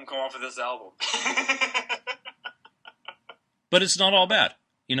 8 of them come off of this album. But it's not all bad.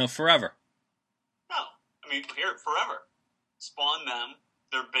 Forever. No. I mean, here, Forever. Spawned them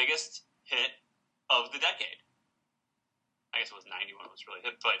their biggest hit of the decade. I guess it was 90 when it was really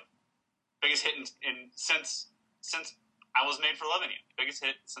hit, but biggest hit since I Was Made for Loving You. Biggest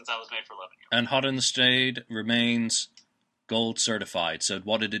hit since I Was Made for Loving You. And Hot in the Shade remains gold certified. So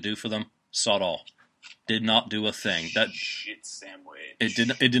what did it do for them? Sod all. Did not do a thing. That shit sandwich.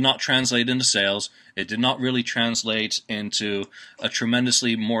 It did not translate into sales. It did not really translate into a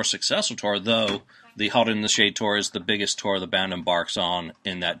tremendously more successful tour, though the Hot in the Shade tour is the biggest tour the band embarks on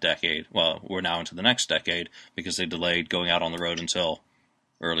in that decade. Well, we're now into the next decade because they delayed going out on the road until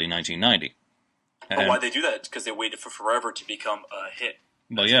early 1990. But why'd they do that? Because they waited for Forever to become a hit.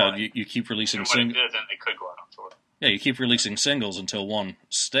 Well, yeah, you keep releasing singles. Then they could go out on tour. Yeah, you keep releasing singles until one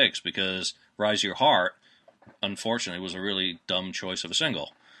sticks, because Rise Your Heart, unfortunately, was a really dumb choice of a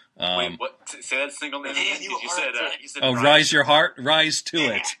single. Wait, what? Say that single name again? You said Rise Your Heart, Rise to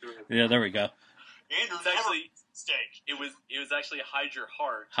It. Yeah, there we go. It was actually Hide Your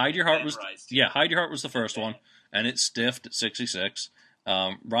Heart. Hide Your Heart was Hide Your Heart was the first one, and it stiffed at 66.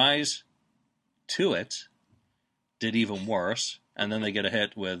 Rise to It did even worse, and then they get a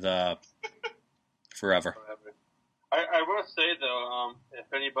hit with Forever. I will say though, if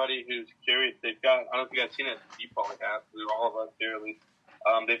anybody who's curious, they've got, I don't know if you guys seen it, you probably have, all of us here at least.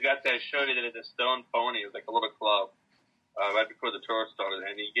 They've got that show they did at the Stone Pony. It was like a little club right before the tour started,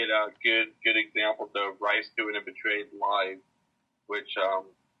 and you get good examples of Rise to It and Betrayed live, which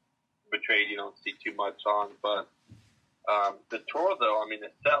Betrayed you don't see too much on, but the tour though, I mean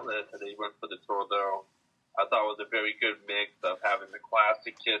the set list that they went for the tour though, I thought was a very good mix of having the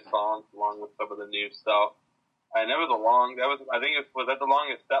classic Kiss songs along with some of the new stuff. And it was was that the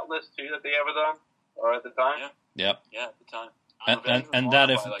longest set list too that they ever done, or at the time? Yeah. Yep. Yeah, at the time. And that,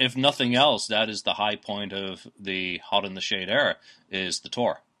 if nothing else, that is the high point of the Hot in the Shade era, is the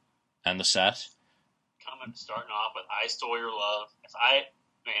tour and the set. Starting off with I Stole Your Love. I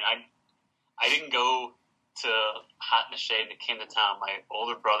didn't go to Hot in the Shade that came to town. My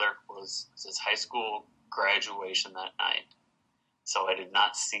older brother was his high school graduation that night, so I did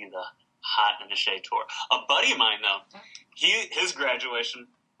not see the Hot in the Shade tour. A buddy of mine though, his graduation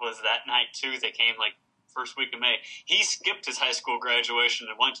was that night too. They came like first week of May. He skipped his high school graduation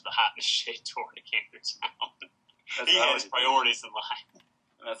and went to the Hot in the Shade tour that came through town. He has priorities in life.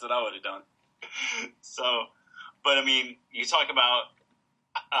 That's what I would have done. So, but I mean, you talk about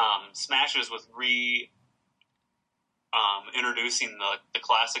smashes with introducing the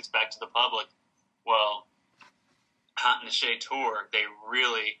classics back to the public. Well, Hot in the Shade tour, they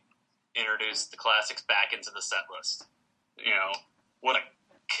really introduced the classics back into the set list. What a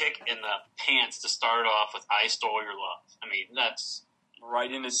kick in the pants to start off with I Stole Your Love. I mean, that's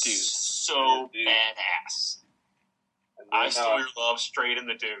right in the deuce. So badass. I Stole Your Love straight in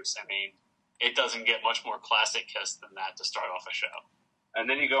the deuce. I mean, it doesn't get much more classic Kiss than that to start off a show. And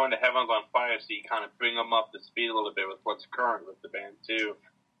then you go into Heaven's on Fire, so you kind of bring them up to speed a little bit with what's current with the band too.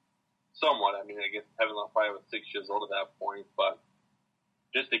 Somewhat. I mean, I guess Heaven's on Fire was 6 years old at that point, but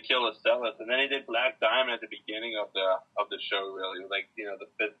just to kill a set list. And then he did Black Diamond at the beginning of the show, really, like, you know, the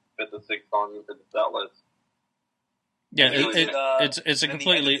fifth or sixth song into the set list. Yeah, it's a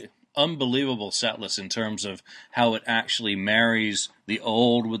completely unbelievable set list in terms of how it actually marries the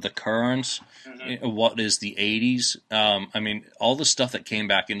old with the current. What is the 80s? I mean, all the stuff that came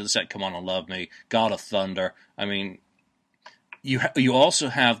back into the set, Come On and Love Me, God of Thunder. I mean, you also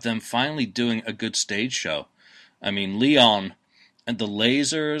have them finally doing a good stage show. I mean, Leon and the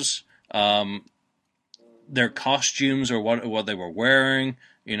lasers, their costumes or what they were wearing.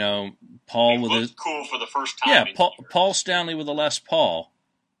 You know, Paul with his cool for the first time. Yeah, Paul Stanley with a Les Paul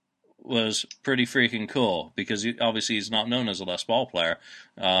was pretty freaking cool because obviously he's not known as a Les Paul player,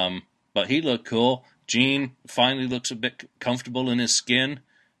 but he looked cool. Gene finally looks a bit comfortable in his skin.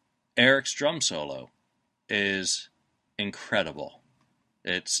 Eric's drum solo is incredible.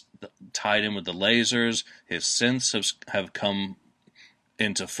 It's tied in with the lasers. His synths have come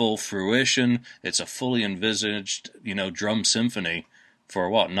into full fruition. It's a fully envisaged, drum symphony for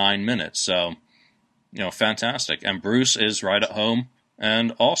 9 minutes. So, fantastic. And Bruce is right at home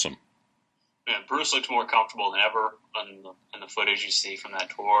and awesome. Yeah, Bruce looks more comfortable than ever in the footage you see from that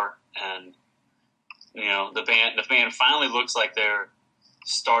tour, and the band finally looks like they're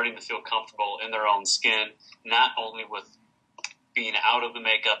starting to feel comfortable in their own skin, not only with being out of the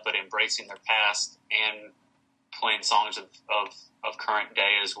makeup, but embracing their past and playing songs of current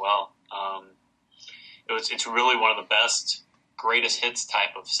day as well. It's really one of the best, greatest hits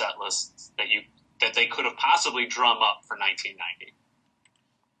type of set lists that they could have possibly drum up for 1990.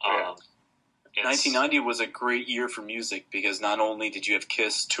 1990 was a great year for music because not only did you have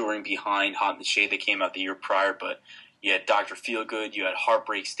Kiss touring behind Hot in the Shade that came out the year prior, but you had Dr. Feelgood, you had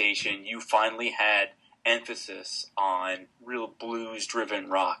Heartbreak Station, you finally had emphasis on real blues-driven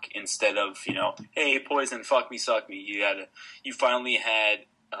rock instead of, hey, Poison, fuck me, suck me. You finally had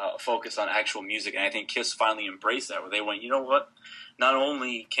a focus on actual music, and I think Kiss finally embraced that, where they went, you know what? Not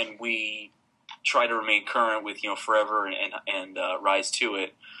only can we try to remain current with, Forever and Rise to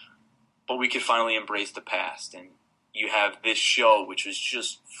It, but we could finally embrace the past. And you have this show, which was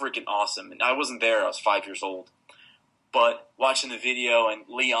just freaking awesome. And I wasn't there. I was 5 years old. But watching the video and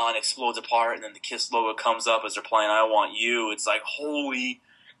Leon explodes apart and then the Kiss logo comes up as they're playing I Want You, it's like, holy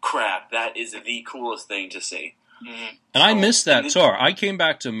crap, that is the coolest thing to see. Mm-hmm. And I missed that tour. I came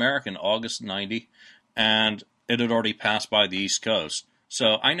back to America in August 90, and it had already passed by the East Coast.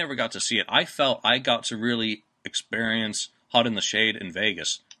 So I never got to see it. I felt I got to really experience Hot in the Shade in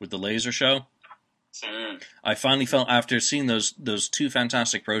Vegas with the laser show. I finally felt, after seeing those two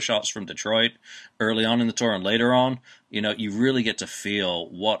fantastic pro shots from Detroit early on in the tour and later on, you really get to feel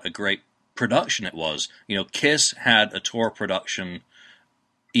what a great production it was. Kiss had a tour production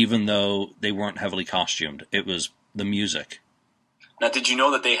even though they weren't heavily costumed. It was the music. Now, did you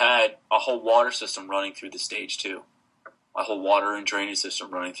know that they had a whole water system running through the stage too? A whole water and drainage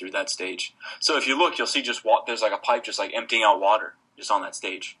system running through that stage. So if you look, you'll see there's like a pipe just like emptying out water just on that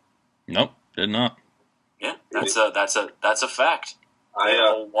stage. Nope, did not. Yeah, that's a fact. A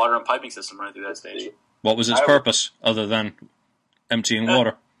whole water and piping system running through that stage. What was its purpose other than emptying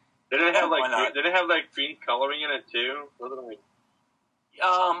water? Did it have green coloring in it too?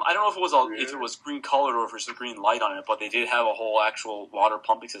 I don't know if it was green colored or if it was a green light on it, but they did have a whole actual water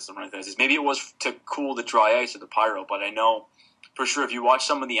pumping system running through. Maybe it was to cool the dry ice or the pyro, but I know for sure if you watch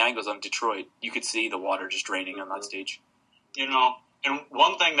some of the angles on Detroit, you could see the water just draining on that stage. And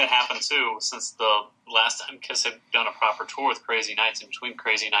one thing that happened too, since the last time Kiss had done a proper tour with Crazy Nights, in between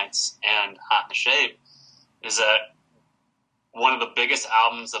Crazy Nights and Hot in the Shade, is that one of the biggest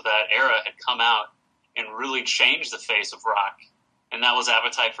albums of that era had come out and really changed the face of rock. And that was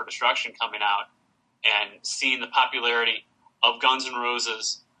Appetite for Destruction coming out and seeing the popularity of Guns N'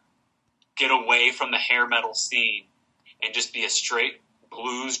 Roses get away from the hair metal scene and just be a straight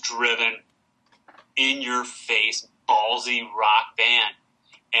blues-driven, in-your-face, ballsy rock band.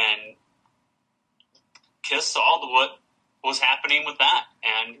 And Kiss saw what was happening with that.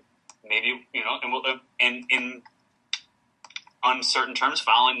 And maybe, and in uncertain terms,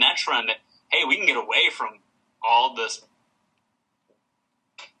 following that trend that, hey, we can get away from all this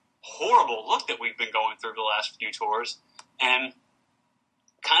horrible look that we've been going through the last few tours and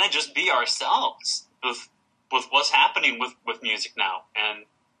kind of just be ourselves with what's happening with music now. And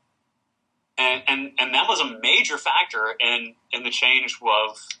that was a major factor in the change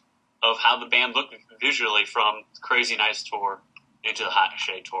of how the band looked visually from Crazy Nights tour into the Hot in the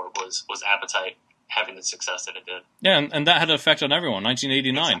Shade tour was Appetite having the success that it did. Yeah, and that had an effect on everyone.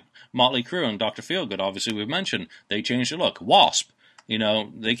 1989, exactly. Motley Crue and Dr. Feelgood, obviously we've mentioned, they changed their look. Wasp, You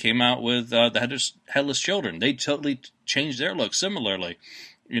know, they came out with the Headless Children. They totally changed their look similarly.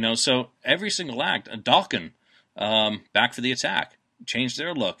 You know, so every single act, Dokken, Back for the Attack, changed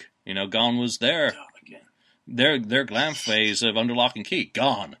their look. You know, gone was their glam phase of Under Lock and Key,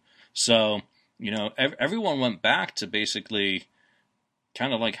 gone. So, you know, everyone went back to basically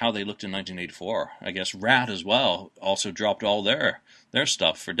kind of like how they looked in 1984. I guess Rat as well also dropped all their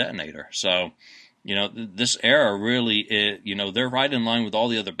stuff for Detonator. So, you know, this era really, you know, they're right in line with all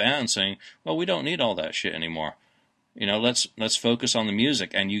the other bands saying, well, we don't need all that shit anymore. You know, let's focus on the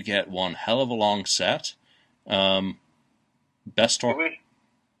music, and you get one hell of a long set. Best tour.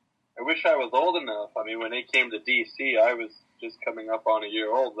 I wish I was old enough. I mean, when they came to DC, I was just coming up on a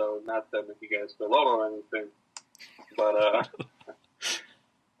year old, though. Not that if you guys feel old or anything, but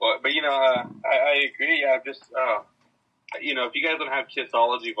but you know, I agree. I've just you know, if you guys don't have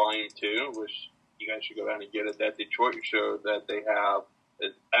Kissology Volume 2, which you guys should go down and get it, that Detroit show that they have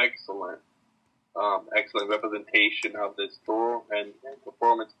is excellent. Excellent representation of this tour and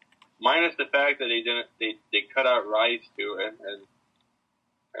performance, minus the fact that they cut out rides to it, and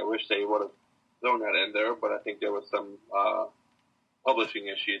I wish they would have thrown that in there, but I think there was some publishing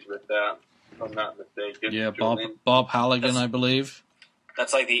issues with that, if I'm not mistaken. Yeah, Bob Halligan, I believe.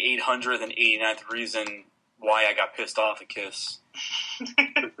 That's like the 889th reason why I got pissed off at Kiss.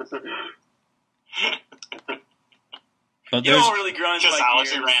 But you know what really grinds my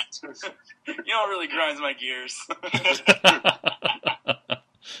gears? Rant. You know what really grinds my gears?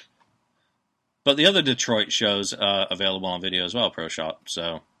 But the other Detroit shows available on video as well, Pro Shop.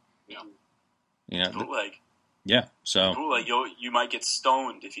 So, yeah, you know, bootleg. Yeah, so bootleg. You might get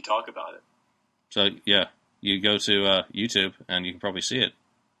stoned if you talk about it. So yeah, you go to YouTube and you can probably see it.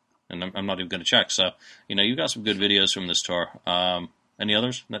 And I'm not even going to check. So you know, you got some good videos from this tour. Any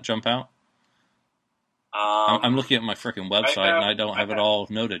others that jump out? I'm looking at my freaking website and I don't have it all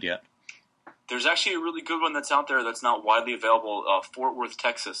noted yet. There's actually a really good one that's out there that's not widely available. Fort Worth,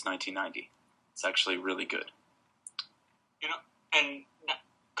 Texas, 1990. It's actually really good. You know, and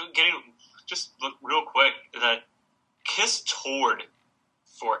getting just look real quick that Kiss toured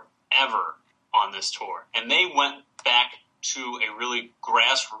forever on this tour, and they went back to a really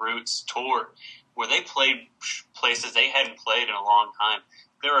grassroots tour where they played places they hadn't played in a long time.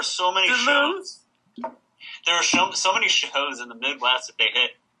 There are so many shows. There are so many shows in the Midwest that they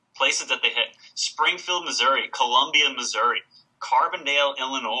hit, places that they hit: Springfield, Missouri; Columbia, Missouri; Carbondale,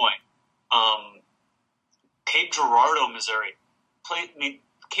 Illinois; Cape Girardeau, Missouri.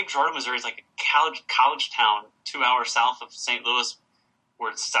 Cape Girardeau, Missouri is like a college town 2 hours south of St. Louis,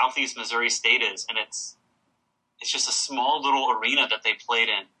 where Southeast Missouri State is, and it's just a small little arena that they played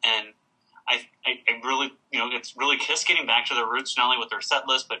in. And I really, you know, it's really Kiss getting back to their roots, not only with their set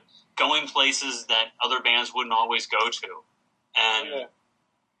list, but going places that other bands wouldn't always go to. And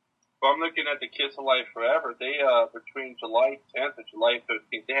well, I'm looking at the Kiss Alive Forever. They between July 10th and July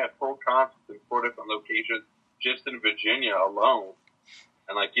 13th, they had 4 concerts in 4 different locations just in Virginia alone.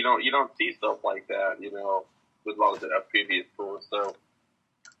 And like you don't see stuff like that, you know, with a lot of the previous tours. So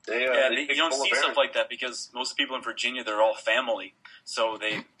they you don't see stuff like that because most people in Virginia, they're all family, so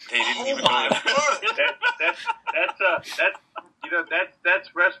they didn't even know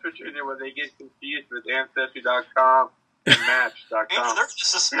that's West Virginia where they get confused with Ancestry.com and Match.com. Yeah, they're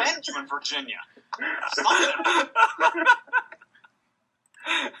suspend you in Virginia.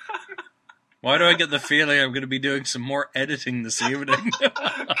 Why do I get the feeling I'm going to be doing some more editing this evening? Come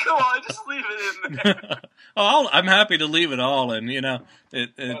on, just leave it in there. I'm happy to leave it all in. You know,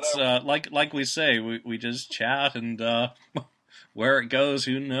 it's like we say, we just chat, and where it goes,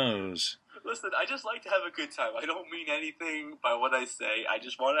 who knows. Listen, I just like to have a good time. I don't mean anything by what I say. I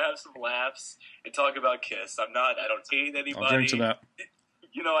just want to have some laughs and talk about Kiss. I don't hate anybody. I'll drink to that.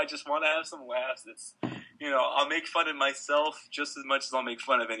 You know, I just want to have some laughs. It's, you know, I'll make fun of myself just as much as I'll make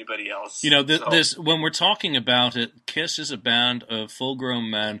fun of anybody else. You know, this when we're talking about it, Kiss is a band of full-grown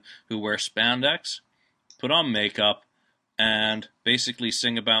men who wear spandex, put on makeup, and basically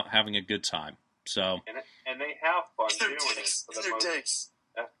sing about having a good time. So and they have fun doing it.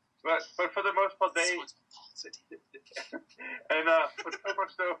 But for the most part, they and but so much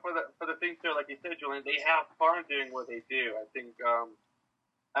so for the things there, like you said, Julian, they have fun doing what they do. I think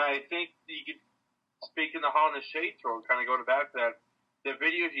you could speak in the Hall in the Shade tour, kind of going back to that. The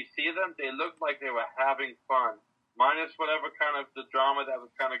videos you see them, they look like they were having fun, minus whatever kind of the drama that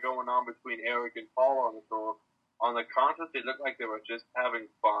was kind of going on between Eric and Paul on the tour. On the concert, they looked like they were just having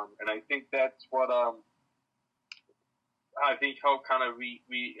fun, and I think that's what I think helped kind of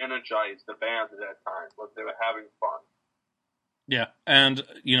re-energize the band at that time, was they were having fun. Yeah, and,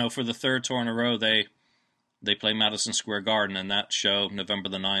 you know, for the 3rd tour in a row, they they play Madison Square Garden, and that show, November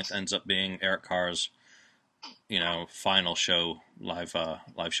the 9th, ends up being Eric Carr's, final show, live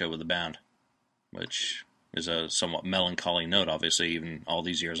show with the band, which is a somewhat melancholy note, obviously, even all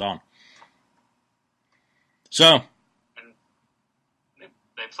these years on. So, and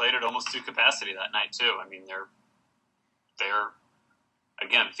they played it almost to capacity that night too. I mean, they're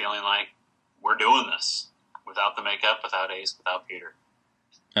again feeling like we're doing this without the makeup, without Ace, without Peter.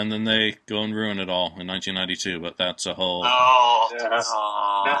 And then they go and ruin it all in 1992, but that's a whole... Oh! Yeah.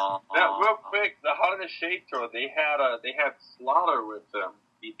 Now, real quick, the Hot in the Shade tour, they had Slaughter with them.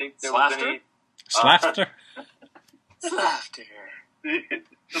 Do you think there was any... Slaughter? Slaughter. It's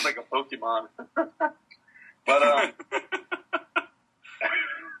just like a Pokemon. but,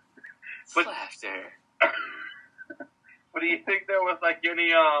 Slaughter. But do you think there was like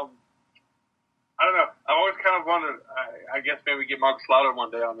any, I don't know. I always kind of wondered, I guess maybe get Mark Slaughter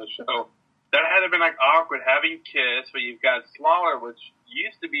one day on the show. That had to been like awkward having Kiss, where you've got Slaughter, which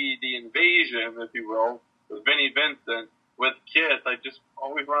used to be the Invasion, if you will, with Vinnie Vincent, with Kiss. I just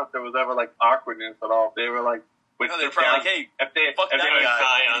always wondered if there was ever like awkwardness at all. If they were like, they're probably like, hey, fuck that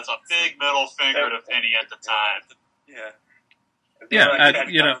guy. It's a big middle finger to Vinnie at the time.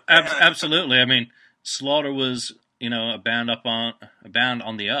 Absolutely. I mean, Slaughter was, a band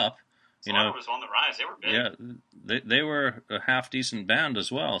on the up. Slaughter was on the rise. They were big. Yeah, they were a half decent band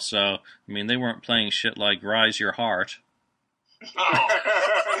as well. So, I mean, they weren't playing shit like "Rise Your Heart." Oh.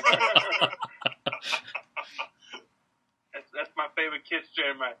 That's my favorite Kiss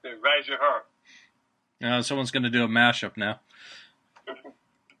jam right there. "Rise Your Heart." Someone's going to do a mashup now.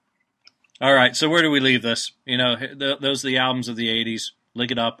 All right, so where do we leave this? Those are the albums of the '80s: "Lick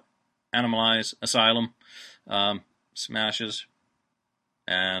It Up," "Animalize," "Asylum," "Smashes,"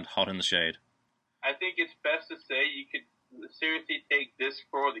 and "Hot in the Shade." I think it's best to say you could seriously take this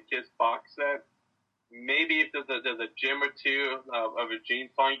for the Kiss box set. Maybe if there's a gem or two of a Gene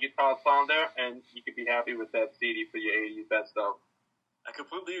song you could toss on there, and you could be happy with that CD for your 80s best of. I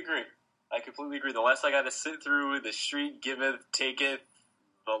completely agree. The less I got to sit through, the street giveth, taketh,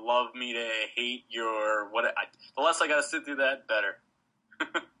 the love me to hate your the less I got to sit through that, better.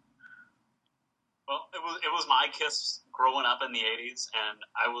 Well, it was my Kiss growing up in the 80s, and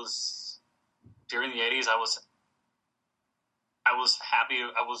during the 80s, I was happy.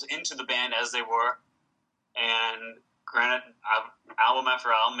 I was into the band as they were, and granted, album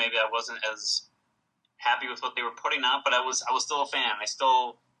after album, maybe I wasn't as happy with what they were putting out, but I was still a fan. I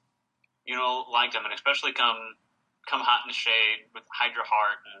still, liked them, and especially come Hot in the Shade with Hydra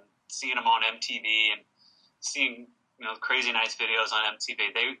Heart, and seeing them on MTV, and seeing Crazy Nights videos on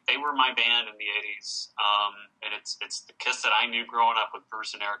MTV. They were my band in the 80s, and it's the Kiss that I knew growing up with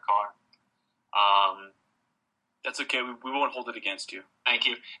Bruce and Eric Carr. That's okay. We won't hold it against you. Thank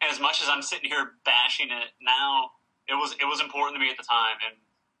you. And as much as I'm sitting here bashing it now, it was important to me at the time. And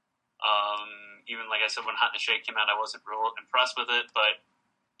even like I said, when Hot in the Shade came out, I wasn't real impressed with it, but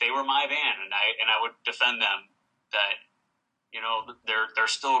they were my band, and I would defend them. That they're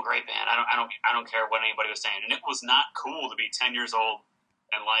still a great band. I don't care what anybody was saying. And it was not cool to be 10 years old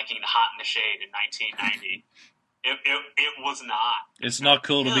and liking Hot in the Shade in 1990. It was not. It's not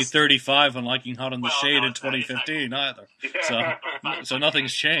cool to be 35 and liking Hot in the Shade in 2015 either. So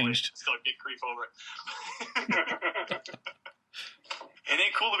nothing's changed. Still get grief over it. It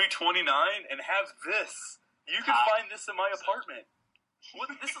ain't cool to be 29 and have this. You can find this in my apartment.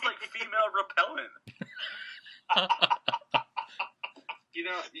 This is like female repellent. You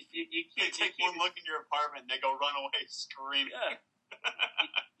take one look in your apartment and they go run away screaming. Yeah.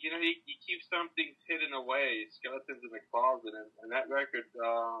 You keep some things hidden away, skeletons in the closet, and that record,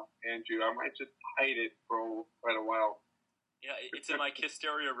 Andrew, I might just hide it for quite a while. Yeah, it's in my Kiss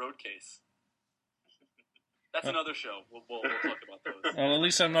Stereo Road case. That's another show. We'll talk about those. Well, at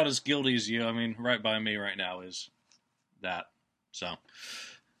least I'm not as guilty as you. I mean, right by me right now is that. So,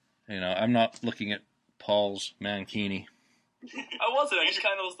 I'm not looking at Paul's mankini. I wasn't. I just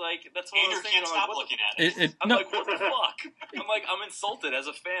kind of was like, that's one of those things. Can't stop looking at it. I'm like, what the fuck? I'm insulted as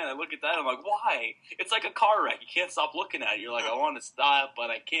a fan. I look at that, I'm like, why? It's like a car wreck. You can't stop looking at it. You're like, I want to stop,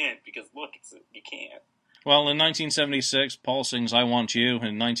 but I can't because look, you can't. Well, in 1976, Paul sings "I Want You."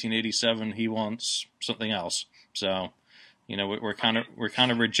 In 1987, he wants something else. So, we're kind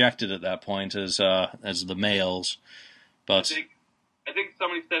of rejected at that point as the males. But I think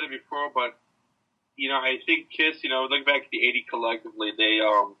somebody said it before, but. I think Kiss, looking back at the 80s collectively, they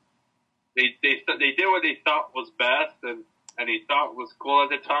did what they thought was best and they thought was cool at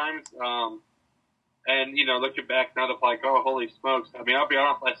the times. And looking back now, they're like, oh, holy smokes. I mean, I'll be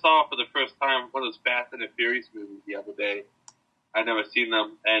honest, I saw for the first time one of those Fast and the Furious movies the other day. I'd never seen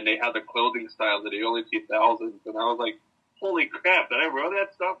them, and they had the clothing style of the early 2000s, and I was like, holy crap, did I wear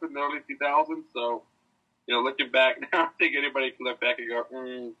that stuff in the early 2000s? So, looking back now, I think anybody can look back and go,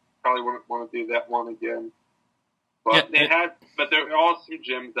 probably wouldn't want to do that one again. But but there are some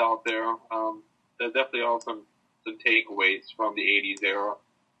gems out there. There's definitely also some takeaways from the 80s era.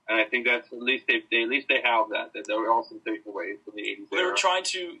 And I think that's at least they have that there were also some takeaways from the 80s era.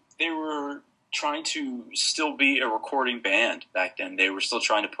 They were trying to still be a recording band back then. They were still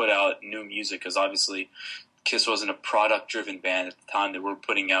trying to put out new music because obviously Kiss wasn't a product-driven band at the time. They were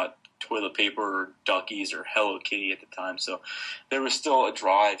putting out toilet paper or Duckies or Hello Kitty at the time. So there was still a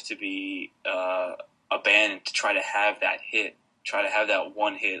drive to be a band and to try to have that hit, try to have that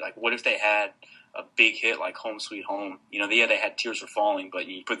one hit. Like, what if they had a big hit like Home Sweet Home? They had Tears Were Falling, but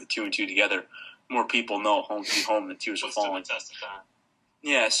you put the two and two together, more people know Home Sweet Home than Tears Were Falling.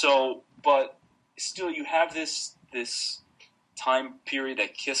 Yeah, so, but still you have this time period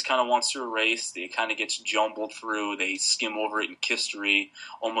that Kiss kind of wants to erase. It kind of gets jumbled through. They skim over it in Kisstory.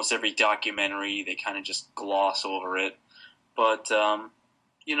 Almost every documentary, they kind of just gloss over it. But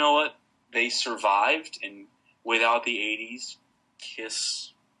you know what? They survived, and without the 80s,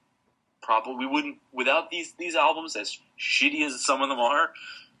 Kiss probably wouldn't. Without these albums, as shitty as some of them are,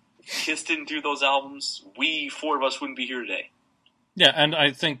 Kiss didn't do those albums, four of us wouldn't be here today. Yeah, and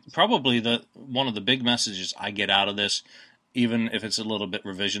I think probably one of the big messages I get out of this, even if it's a little bit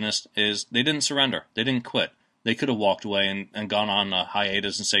revisionist, is they didn't surrender. They didn't quit. They could have walked away and gone on a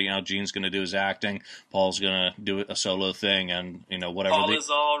hiatus and say, Gene's going to do his acting, Paul's going to do a solo thing, and, whatever. Paul is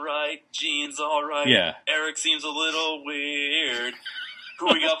all right, Gene's all right. Yeah. Eric seems a little weird.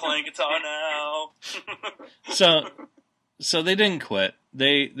 Who we got playing guitar now? So they didn't quit.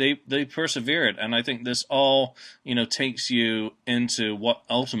 They persevered, and I think this all takes you into what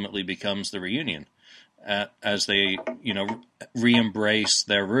ultimately becomes the reunion, as they re-embrace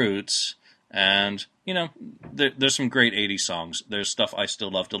their roots. And there's some great 80s songs. There's stuff I still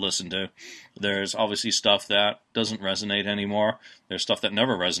love to listen to. There's obviously stuff that doesn't resonate anymore. There's stuff that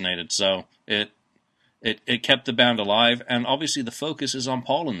never resonated. So it kept the band alive, and obviously the focus is on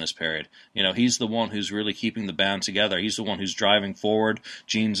Paul in this period. He's the one who's really keeping the band together. He's the one who's driving forward.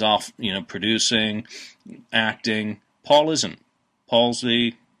 Gene's off, producing, acting. Paul isn't. Paul's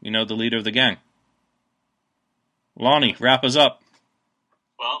the leader of the gang. Lonnie, wrap us up.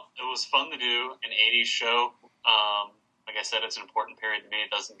 Well, it was fun to do an 80s show. Like I said, it's an important period to me. It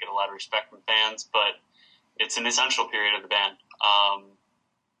doesn't get a lot of respect from fans, but it's an essential period of the band.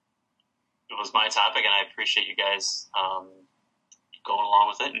 It was my topic, and I appreciate you guys going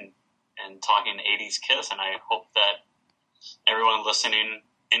along with it and talking 80s Kiss, and I hope that everyone listening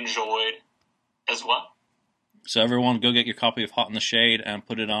enjoyed as well. So everyone, go get your copy of Hot in the Shade and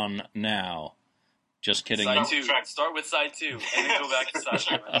put it on now. Just kidding. Side 2. Start with side 2, and then go back to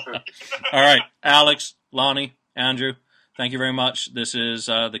side 1. All right, Alex, Lonnie, Andrew, thank you very much. This is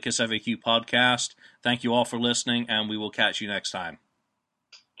the Kiss FAQ podcast. Thank you all for listening, and we will catch you next time.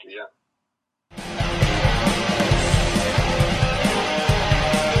 Yeah.